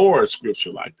ignore a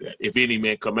scripture like that. If any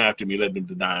man come after me, let him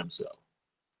deny himself.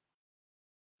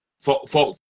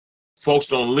 Folks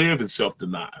don't live in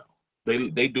self-denial.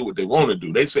 They do what they want to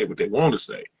do. They say what they want to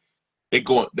say. They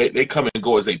come and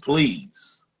go as they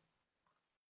please.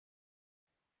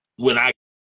 When I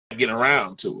get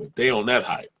around to it, they on that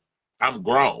hype. I'm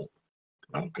grown.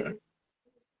 Okay.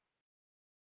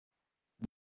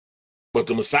 But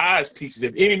the Messiah is teaching,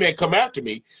 if any man come after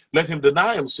me, let him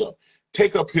deny himself.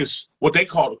 Take up his, what they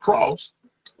call the cross,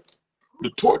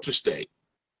 the torture stake.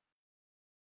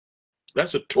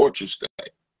 That's a torture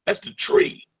stake. That's the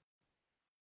tree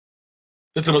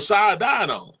that the Messiah died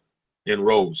on and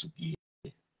rose again.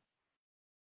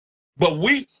 But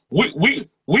we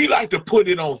like to put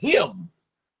it on him.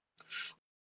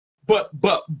 But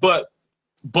Romans,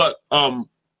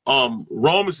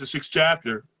 the 6th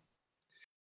chapter,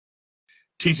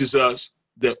 teaches us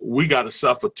that we got to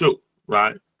suffer too,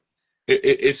 right?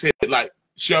 It said, like,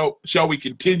 shall we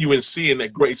continue in sin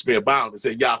that grace may abound? It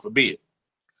said, Yah forbid.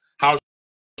 How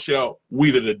shall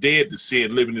we that are dead to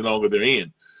sin living any longer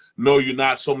therein? Know you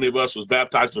not so many of us was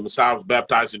baptized, the Messiah was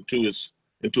baptized into his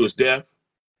death?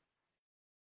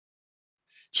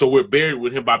 So we're buried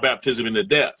with him by baptism into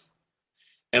death.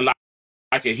 And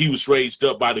like he was raised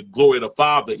up by the glory of the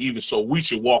Father, even so we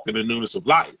should walk in the newness of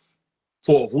life.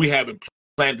 For if we haven't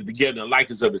planted together in the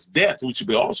likeness of his death, we should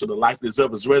be also the likeness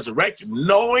of his resurrection,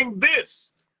 knowing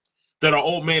this, that our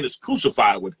old man is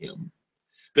crucified with him,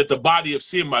 that the body of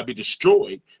sin might be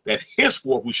destroyed, that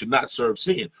henceforth we should not serve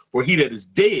sin. For he that is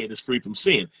dead is free from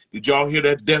sin. Did y'all hear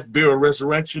that death, burial,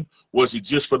 resurrection? Was he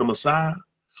just for the Messiah?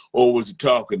 Or was he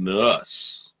talking to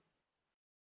us?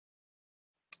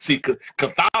 See,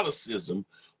 Catholicism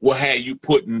will have you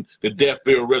putting the death,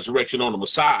 burial, resurrection on the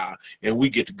Messiah, and we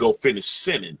get to go finish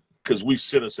sinning because we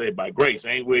sinners saved by grace,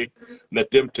 ain't we? Let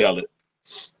them tell it.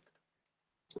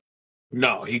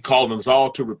 No, he called us all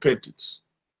to repentance.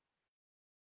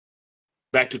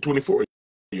 Back to 24,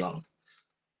 y'all.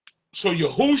 So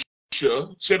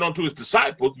Yahushua said unto his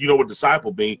disciples, you know what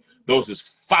disciple mean? Those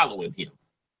is following him.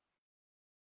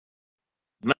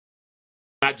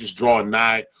 Not just drawing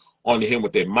nigh onto him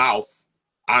with their mouth,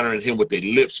 honoring him with their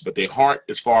lips, but their heart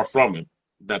is far from him.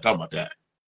 Not talking about that.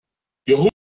 Yahushua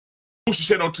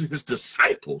said unto his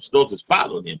disciples, those that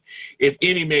following him, if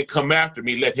any man come after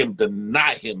me, let him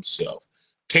deny himself,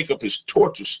 take up his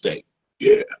torture stake.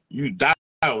 Yeah, you die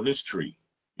on this tree.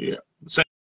 Yeah,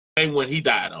 same one he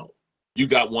died on. You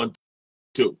got one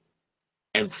too.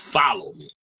 And follow me.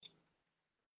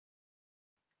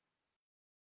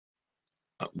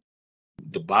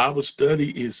 The Bible study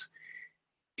is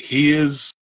his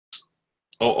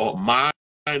or mine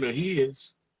or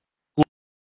his.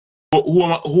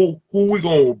 Who we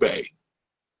gonna obey?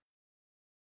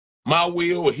 My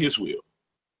will or his will?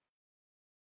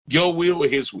 Your will or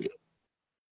his will?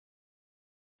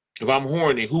 If I'm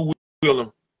horny, who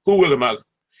will am I?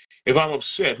 If I'm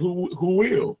upset, who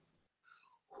will?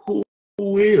 Who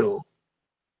will?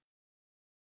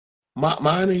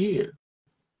 Mine or his?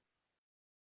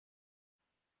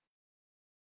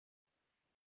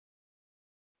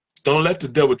 Don't let the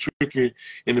devil trick you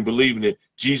into believing that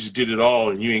Jesus did it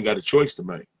all and you ain't got a choice to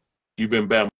make. You've been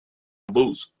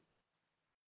bamboozled.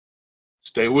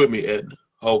 Stay with me, Edna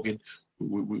Hogan.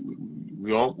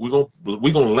 We're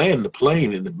gonna land the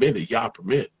plane in a minute, y'all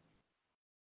permit.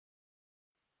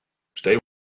 Stay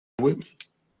with me.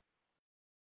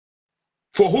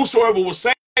 For whosoever will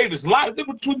save his life, look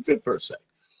what the 25th verse say.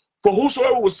 For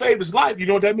whosoever will save his life, you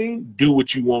know what that means? Do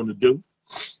what you want to do.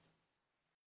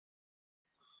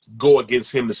 Go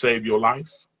against him to save your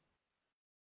life.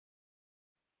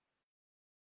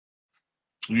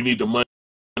 You need the money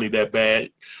that bad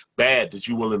that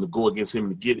you're willing to go against him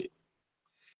to get it.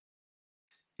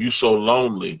 You so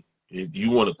lonely, and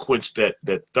you want to quench that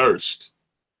thirst,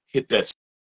 hit that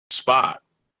spot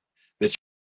that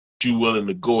you're willing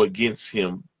to go against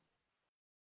him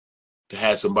to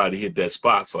have somebody hit that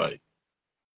spot for you.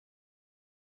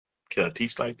 Can I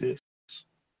teach like this?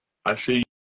 I see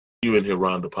you in here,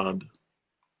 Rhonda Ponder.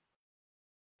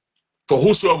 For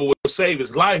whosoever will save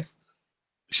his life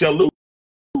shall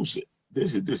lose it.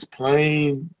 This is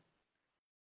plain.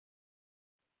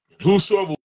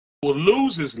 Whosoever will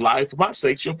lose his life for my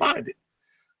sake shall find it.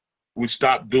 We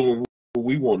stop doing what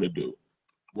we want to do.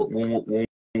 When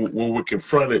we're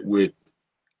confronted with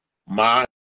my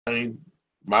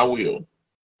will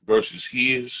versus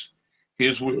his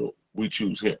will, we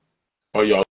choose him. Are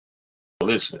y'all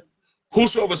listening?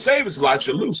 Whosoever saves his life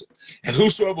shall lose it. And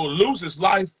whosoever will lose his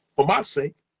life for my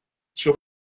sake shall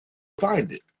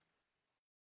find it.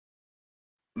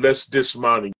 Let's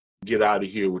dismount and get out of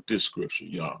here with this scripture,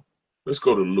 y'all. Let's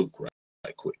go to Luke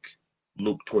right quick.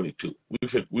 Luke 22. We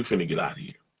finna get out of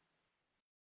here.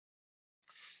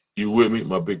 You with me?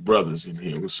 My big brother's in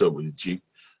here. What's up with the G?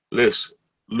 Listen,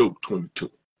 Luke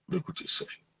 22. Look what you say.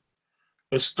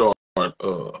 Let's start at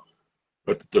the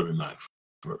 39th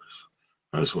verse.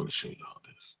 I just want to show you all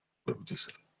this. Look what you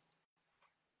say.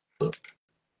 Look.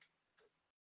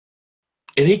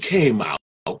 And he came out,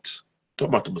 talking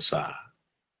about the Messiah,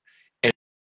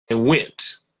 and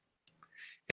went.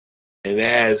 And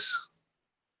as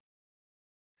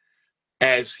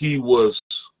he was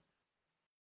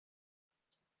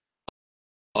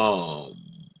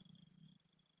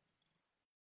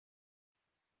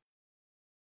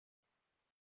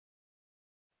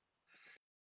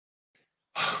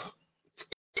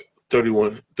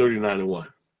 39 and 1.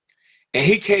 And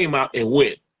he came out and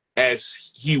went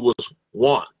as he was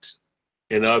wont.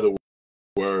 In other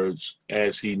words,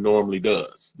 as he normally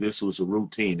does. This was a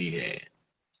routine he had.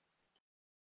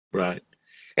 Right?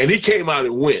 And he came out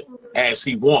and went as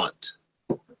he wont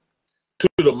to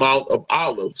the Mount of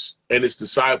Olives, and his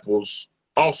disciples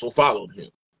also followed him.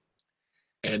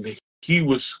 And he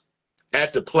was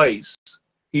at the place,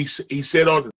 he said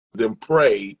unto them,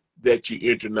 pray that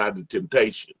you enter not into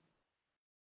temptation.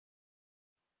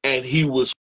 And he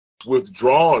was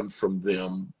withdrawn from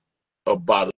them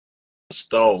about a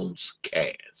stone's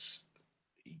cast.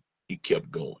 He kept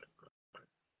going.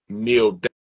 Kneeled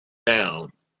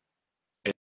down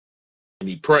and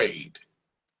he prayed.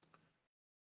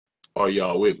 Are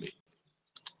y'all with me?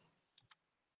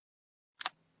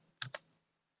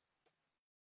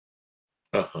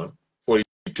 Uh-huh.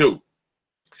 42.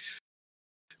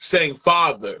 Saying,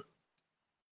 Father,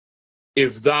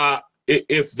 if thou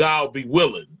be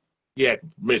willing, he had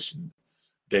permission,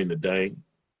 Dana Dane,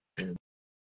 and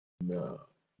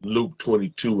Luke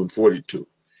 22 and 42.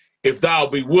 If thou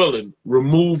be willing,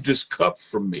 remove this cup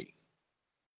from me.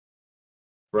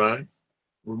 Right?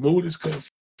 Remove this cup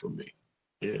from me.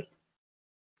 Yeah.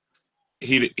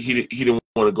 He didn't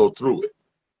want to go through it.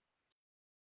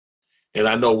 And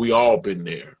I know we all been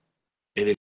there. And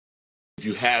if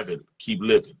you haven't, keep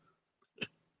living.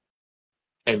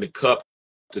 And the cup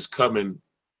that's coming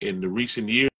in the recent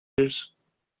years,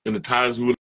 in the times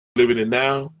we're living in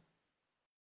now,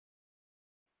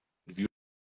 if you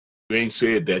ain't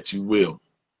said that, you will.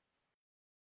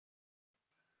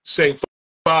 Saying,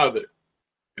 Father,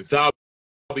 if thou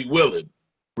be willing,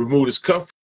 remove this cup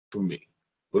from me.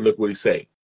 But look what he say.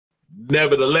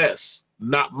 Nevertheless,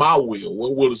 not my will.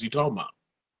 What will is he talking about?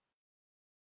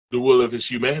 The will of his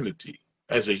humanity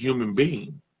as a human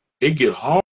being. It get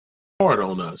hard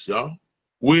on us, y'all.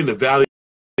 We're in the valley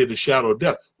of the shadow of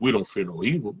death. We don't fear no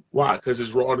evil. Why? Because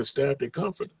his rod and staff, they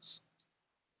comfort us.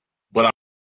 But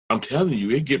I'm telling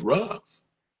you, it get rough.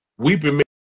 Weeping may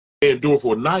endure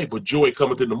for a night, but joy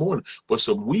cometh in the morning. But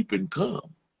some weeping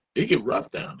come. It get rough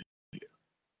down here.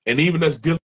 And even us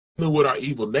dealing with our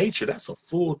evil nature, that's a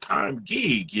full-time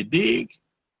gig, you dig?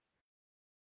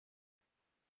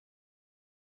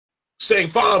 Saying,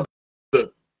 Father,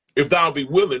 if thou be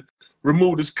willing,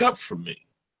 remove this cup from me.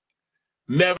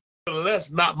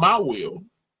 Nevertheless, not my will,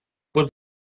 but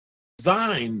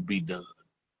thine be done.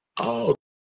 Oh,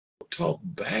 talk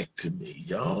back to me,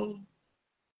 y'all.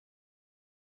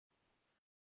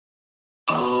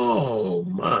 Oh,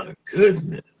 my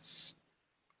goodness.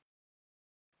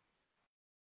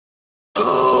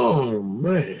 Oh,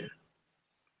 man.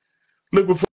 Look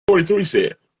what 43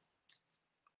 said.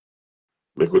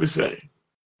 Look what it say.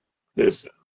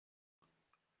 Listen.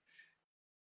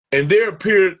 And there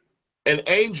appeared an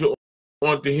angel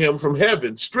unto him from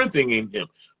heaven, strengthening him.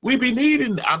 We be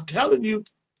needing, I'm telling you,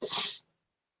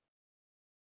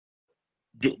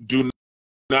 do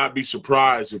not be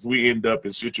surprised if we end up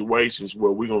in situations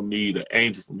where we're going to need an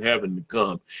angel from heaven to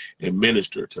come and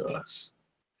minister to us.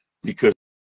 Because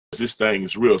this thing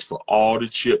is real. It's for all the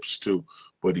chips to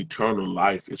but eternal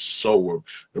life is sower.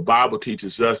 The Bible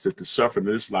teaches us that the suffering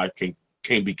of this life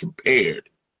can't be compared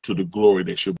to the glory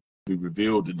that shall be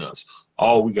revealed in us.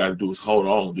 All we got to do is hold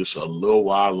on just a little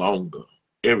while longer.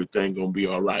 Everything gonna be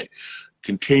all right.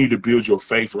 Continue to build your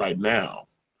faith right now,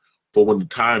 for when the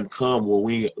time comes when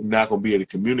we're not gonna be able to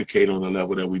communicate on the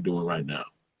level that we're doing right now.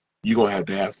 You're gonna have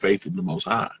to have faith in the Most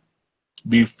High.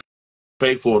 Be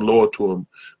faithful and loyal to Him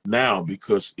now,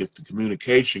 because if the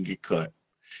communication get cut,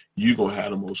 you're gonna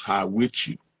have the Most High with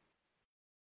you.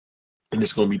 And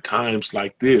it's gonna be times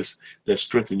like this that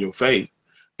strengthen your faith,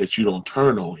 that you don't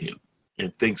turn on Him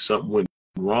and think something went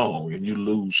wrong, and you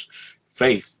lose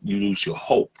faith, you lose your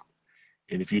hope.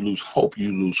 And if you lose hope,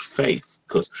 you lose faith,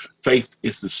 because faith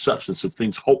is the substance of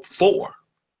things hoped for.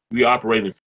 We operate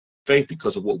in faith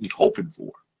because of what we're hoping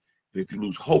for. And if you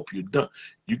lose hope, you're done.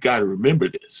 You got to remember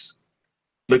this.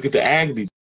 Look at the agony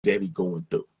that he's going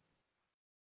through.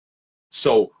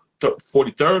 So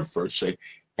 43rd verse say,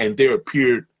 and there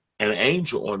appeared an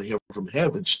angel on him from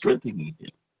heaven, strengthening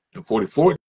him. And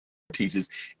 44 teaches,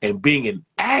 and being in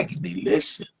agony,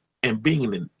 listen, and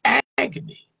being in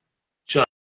agony. John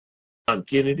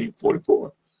Kennedy,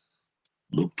 44.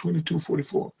 Luke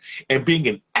 22:44. And being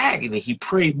in agony, he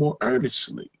prayed more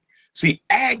earnestly. See,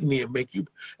 agony will make you,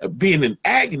 being in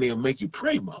agony will make you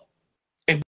pray more.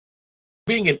 And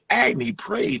being in agony, he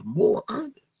prayed more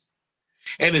earnest.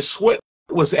 And his sweat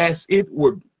was as it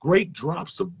were great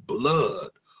drops of blood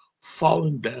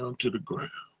falling down to the ground.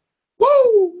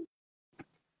 Woo!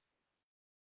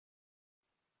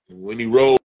 And when he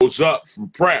rose up from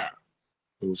prayer,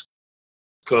 it was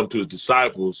come to his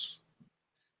disciples,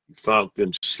 he found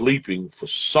them sleeping for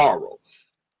sorrow.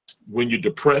 When you're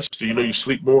depressed, do you know you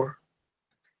sleep more?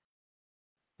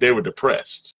 They were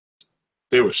depressed.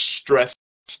 They were stressed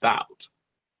out,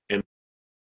 and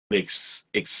they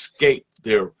escaped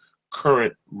their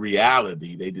current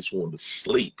reality. They just wanted to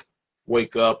sleep,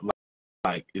 wake up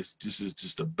like this is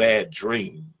just a bad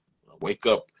dream. Wake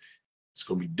up, it's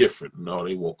gonna be different. No,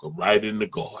 they woke up right in the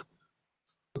garden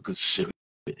of Gethsemane,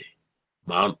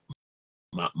 on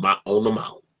the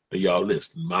mount. Y'all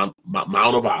listen, Mount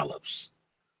of Olives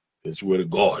is where the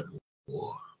garden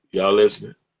was. Y'all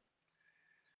listening?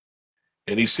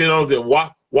 And he said unto them,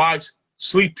 why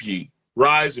sleep ye?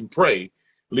 Rise and pray,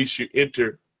 lest you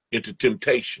enter into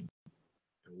temptation.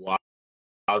 And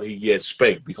while he yet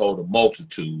spake, behold, a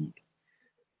multitude,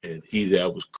 and he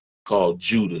that was called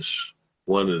Judas,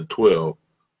 one of the 12,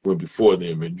 went before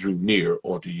them and drew near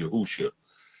unto Yahushua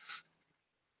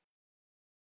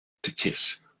to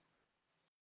kiss him.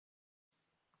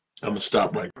 I'm going to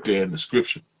stop right there in the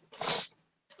scripture.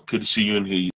 Good to see you in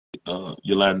here,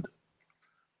 Yolanda.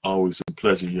 Always a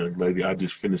pleasure, young lady. I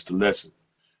just finished the lesson.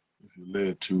 If you're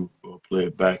led to play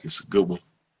it back, it's a good one.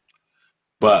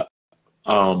 But,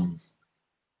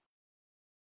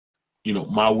 you know,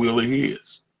 my will is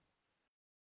his,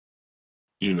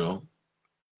 you know,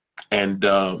 and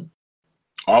our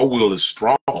will is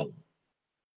strong.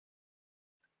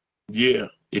 Yeah,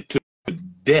 it took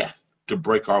death to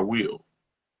break our will.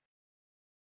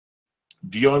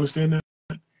 Do you understand that?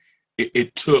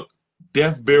 It took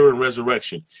death, burial, and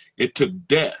resurrection. It took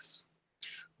death.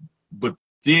 But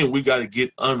then we got to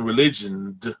get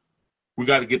unreligioned. We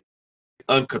got to get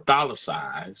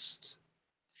uncatholicized.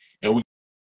 And we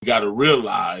got to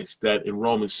realize that in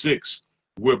Romans 6,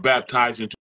 we're baptized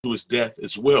into his death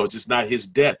as well. It's just not his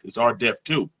death. It's our death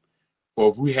too. For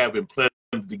if we have been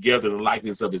planted together in the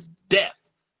likeness of his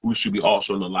death, we should be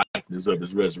also in the likeness of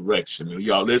his resurrection. Are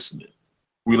y'all listening?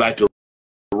 We like to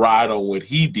ride on what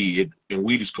he did, and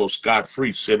we just go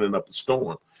scot-free, sending up the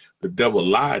storm. The devil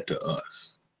lied to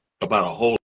us about a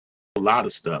whole lot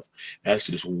of stuff. That's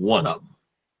just one of them.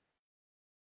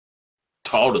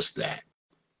 Taught us that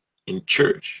in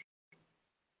church.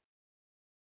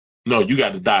 No, you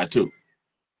got to die too.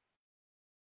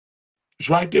 It's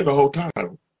right there the whole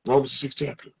time. Romans 6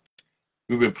 chapter.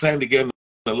 We've been planted together in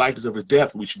the likeness of his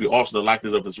death. We should be also in the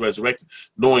likeness of his resurrection,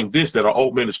 knowing this, that our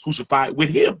old man is crucified with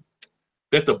him,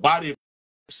 that the body of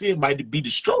sin might be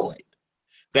destroyed,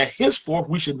 that henceforth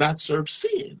we should not serve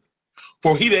sin.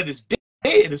 For he that is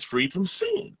dead is freed from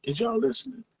sin. Is y'all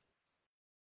listening?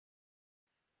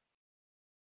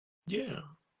 Yeah.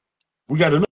 We got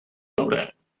to know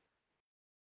that.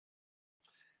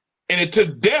 And it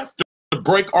took death to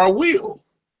break our will.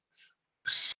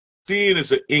 Sin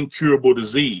is an incurable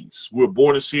disease. We're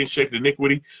born in sin, shaped in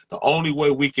iniquity. The only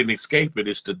way we can escape it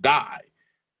is to die.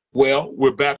 Well,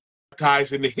 we're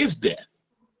baptized into his death.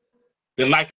 Then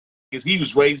like as he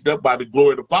was raised up by the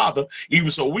glory of the Father,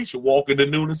 even so we should walk in the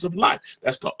newness of life.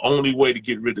 That's the only way to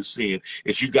get rid of sin,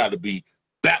 is you got to be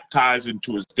baptized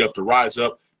into his death to rise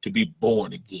up to be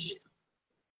born again.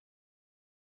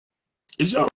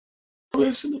 Is y'all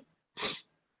listening?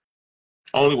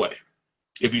 Only way.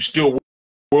 If you still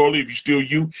worldly, if you still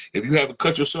you, if you haven't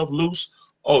cut yourself loose,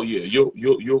 oh yeah,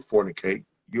 you'll fornicate.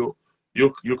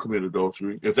 You'll commit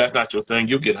adultery. If that's not your thing,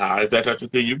 you'll get high. If that's not your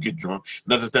thing, you'll get drunk.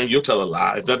 Another thing, you'll tell a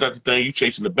lie. If that's not your thing, you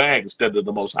chasing the bag instead of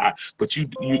the Most High. But you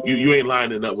ain't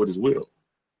lining up with His will.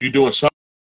 You're doing something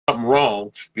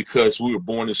wrong because we were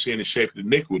born in sin and shaped in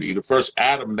iniquity. The first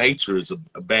Adam nature is a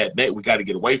bad nature. We got to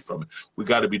get away from it. We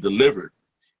got to be delivered.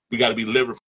 We got to be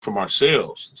delivered from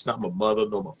ourselves. It's not my mother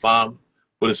nor my father,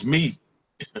 but it's me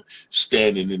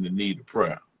standing in the need of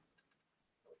prayer.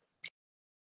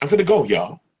 I'm finna go,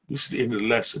 y'all. This is the end of the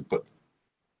lesson, but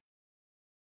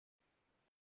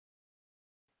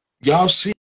y'all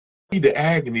see the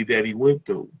agony that he went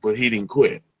through, but he didn't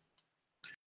quit.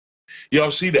 Y'all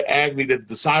see the agony that the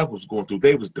disciples were going through.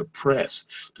 They was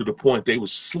depressed to the point they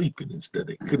was sleeping instead.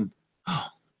 They couldn't, oh,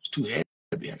 it's too heavy,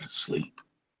 I gotta sleep.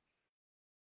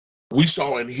 We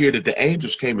saw and hear that the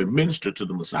angels came and ministered to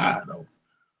the Messiah, though.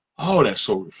 Oh, that's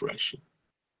so refreshing.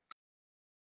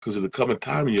 Because there'll come a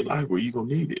time in your life where you're going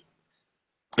to need it.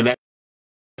 And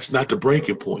that's not the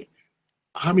breaking point.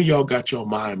 How many of y'all got your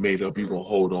mind made up you're going to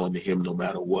hold on to him no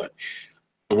matter what?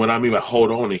 And what I mean by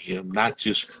hold on to him, not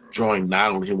just drawing nigh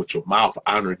on him with your mouth,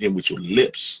 honoring him with your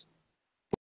lips,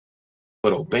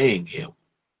 but obeying him.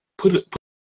 Put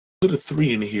a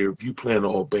 3 in here if you plan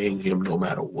on obeying him no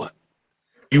matter what.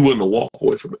 You willing to walk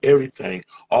away from everything,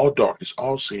 all darkness,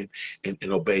 all sin, and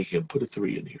obey him. Put a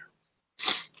 3 in here.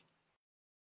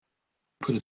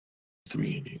 Put a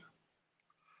 3 in here.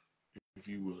 If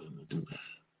you're willing to do that.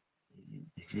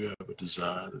 If you have a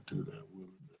desire to do that,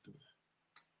 willing to do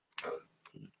that.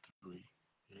 Put a 3.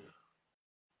 Yeah.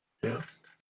 Yeah.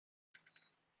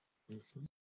 Mm-hmm.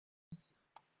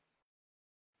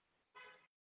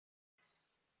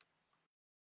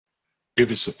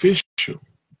 If it's official,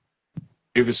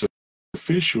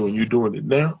 and you're doing it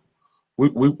now, we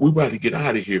about to get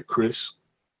out of here, Chris.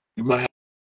 You might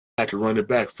have to run it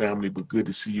back, family, but good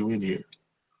to see you in here.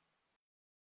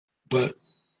 But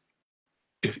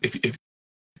if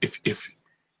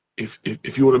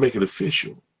you want to make it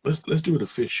official, let's do it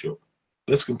official.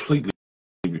 Let's completely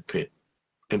repent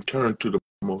and turn to the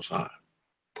Most High.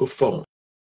 Perform.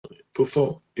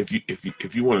 If you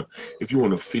want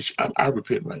to fish, I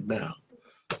repent right now.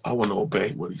 I want to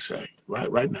obey what he say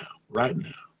right now.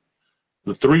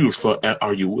 The 3 was for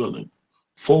are you willing?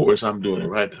 4 is I'm doing it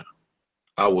right now.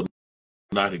 I will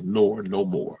not ignore no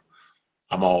more.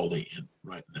 I'm all in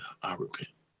right now. I repent.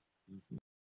 Mm-hmm.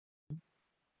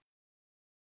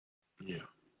 Yeah,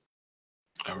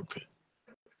 I repent.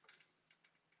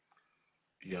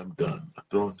 Yeah, I'm done.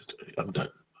 I'm done.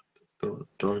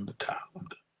 Throwing the towel. I'm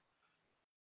done.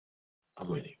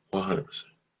 I'm ready. 100%.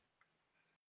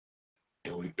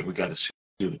 And we got to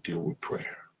still deal with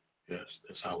prayer. Yes,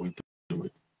 that's how we do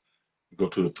it. We go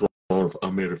to the throne of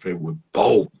unmerited favor with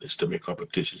boldness to make our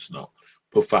petitions known.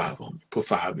 Put 5 on me. Put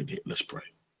 5 in here. Let's pray.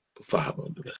 Put 5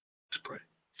 on me. Let's pray.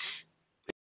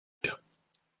 Yeah,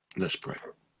 let's pray.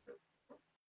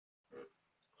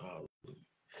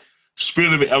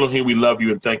 Spirit of the Elohim, we love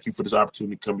you and thank you for this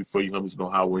opportunity to come before you, homies, know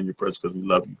how we're in your presence because we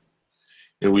love you.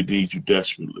 And we need you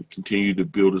desperately. Continue to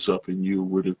build us up in you.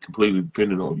 We're completely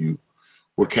dependent on you.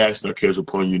 We're casting our cares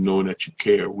upon you, knowing that you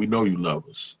care. We know you love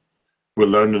us. We're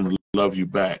learning to love you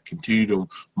back. Continue the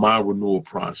mind renewal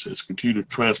process. Continue to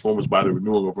transform us by the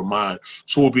renewal of our mind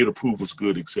so we'll be able to prove what's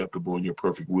good, acceptable, in your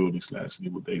perfect will these last and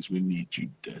evil days. We need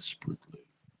you desperately.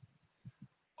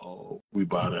 Oh, we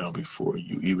bow down before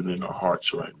you, even in our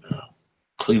hearts right now.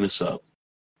 Clean us up.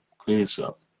 Clean us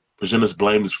up. Present us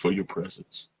blameless for your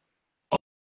presence.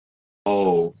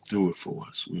 Oh, do it for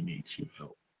us. We need your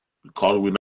help. We call it,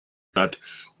 we're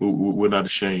not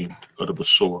ashamed of the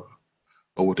Basora,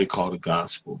 or what they call the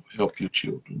gospel. Help your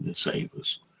children and save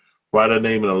us. Write our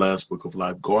name in the Lamb's Book of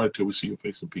Life. Guard until we see your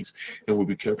face in peace. And we'll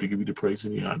be careful to give you the praise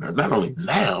and the honor. Not only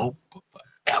now, but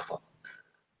forever.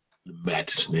 In the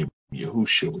matchless name of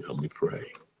Yahushua, we humbly pray.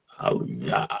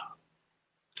 Hallelujah.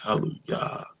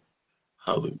 Hallelujah.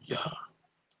 Hallelujah.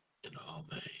 And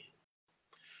amen.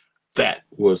 That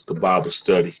was the Bible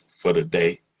study for the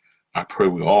day. I pray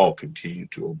we all continue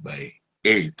to obey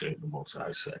everything the Most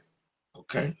High say.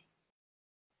 Okay?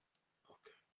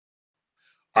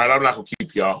 All right, I'm not going to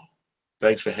keep y'all.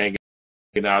 Thanks for hanging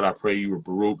out. I pray you were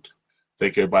baruched.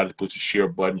 Thank everybody that puts the share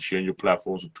button, sharing your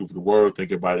platforms with Truth of the Word.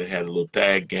 Thank everybody that had a little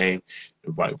tag game,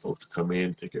 inviting folks to come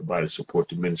in. Thank everybody that support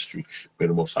the ministry. May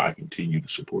the Most High continue to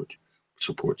support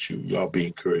you. Y'all be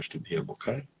encouraged in Him,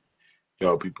 okay?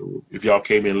 Y'all be Baruch. If y'all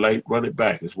came in late, run it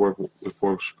back. It's working. It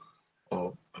works.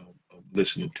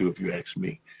 Listening to, if you ask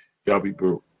me. Y'all be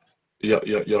Baruch.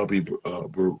 Y'all be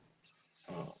Baruch.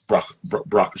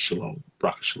 Braka Shalom.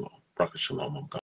 Braka Shalom. Braka Shalom. I'm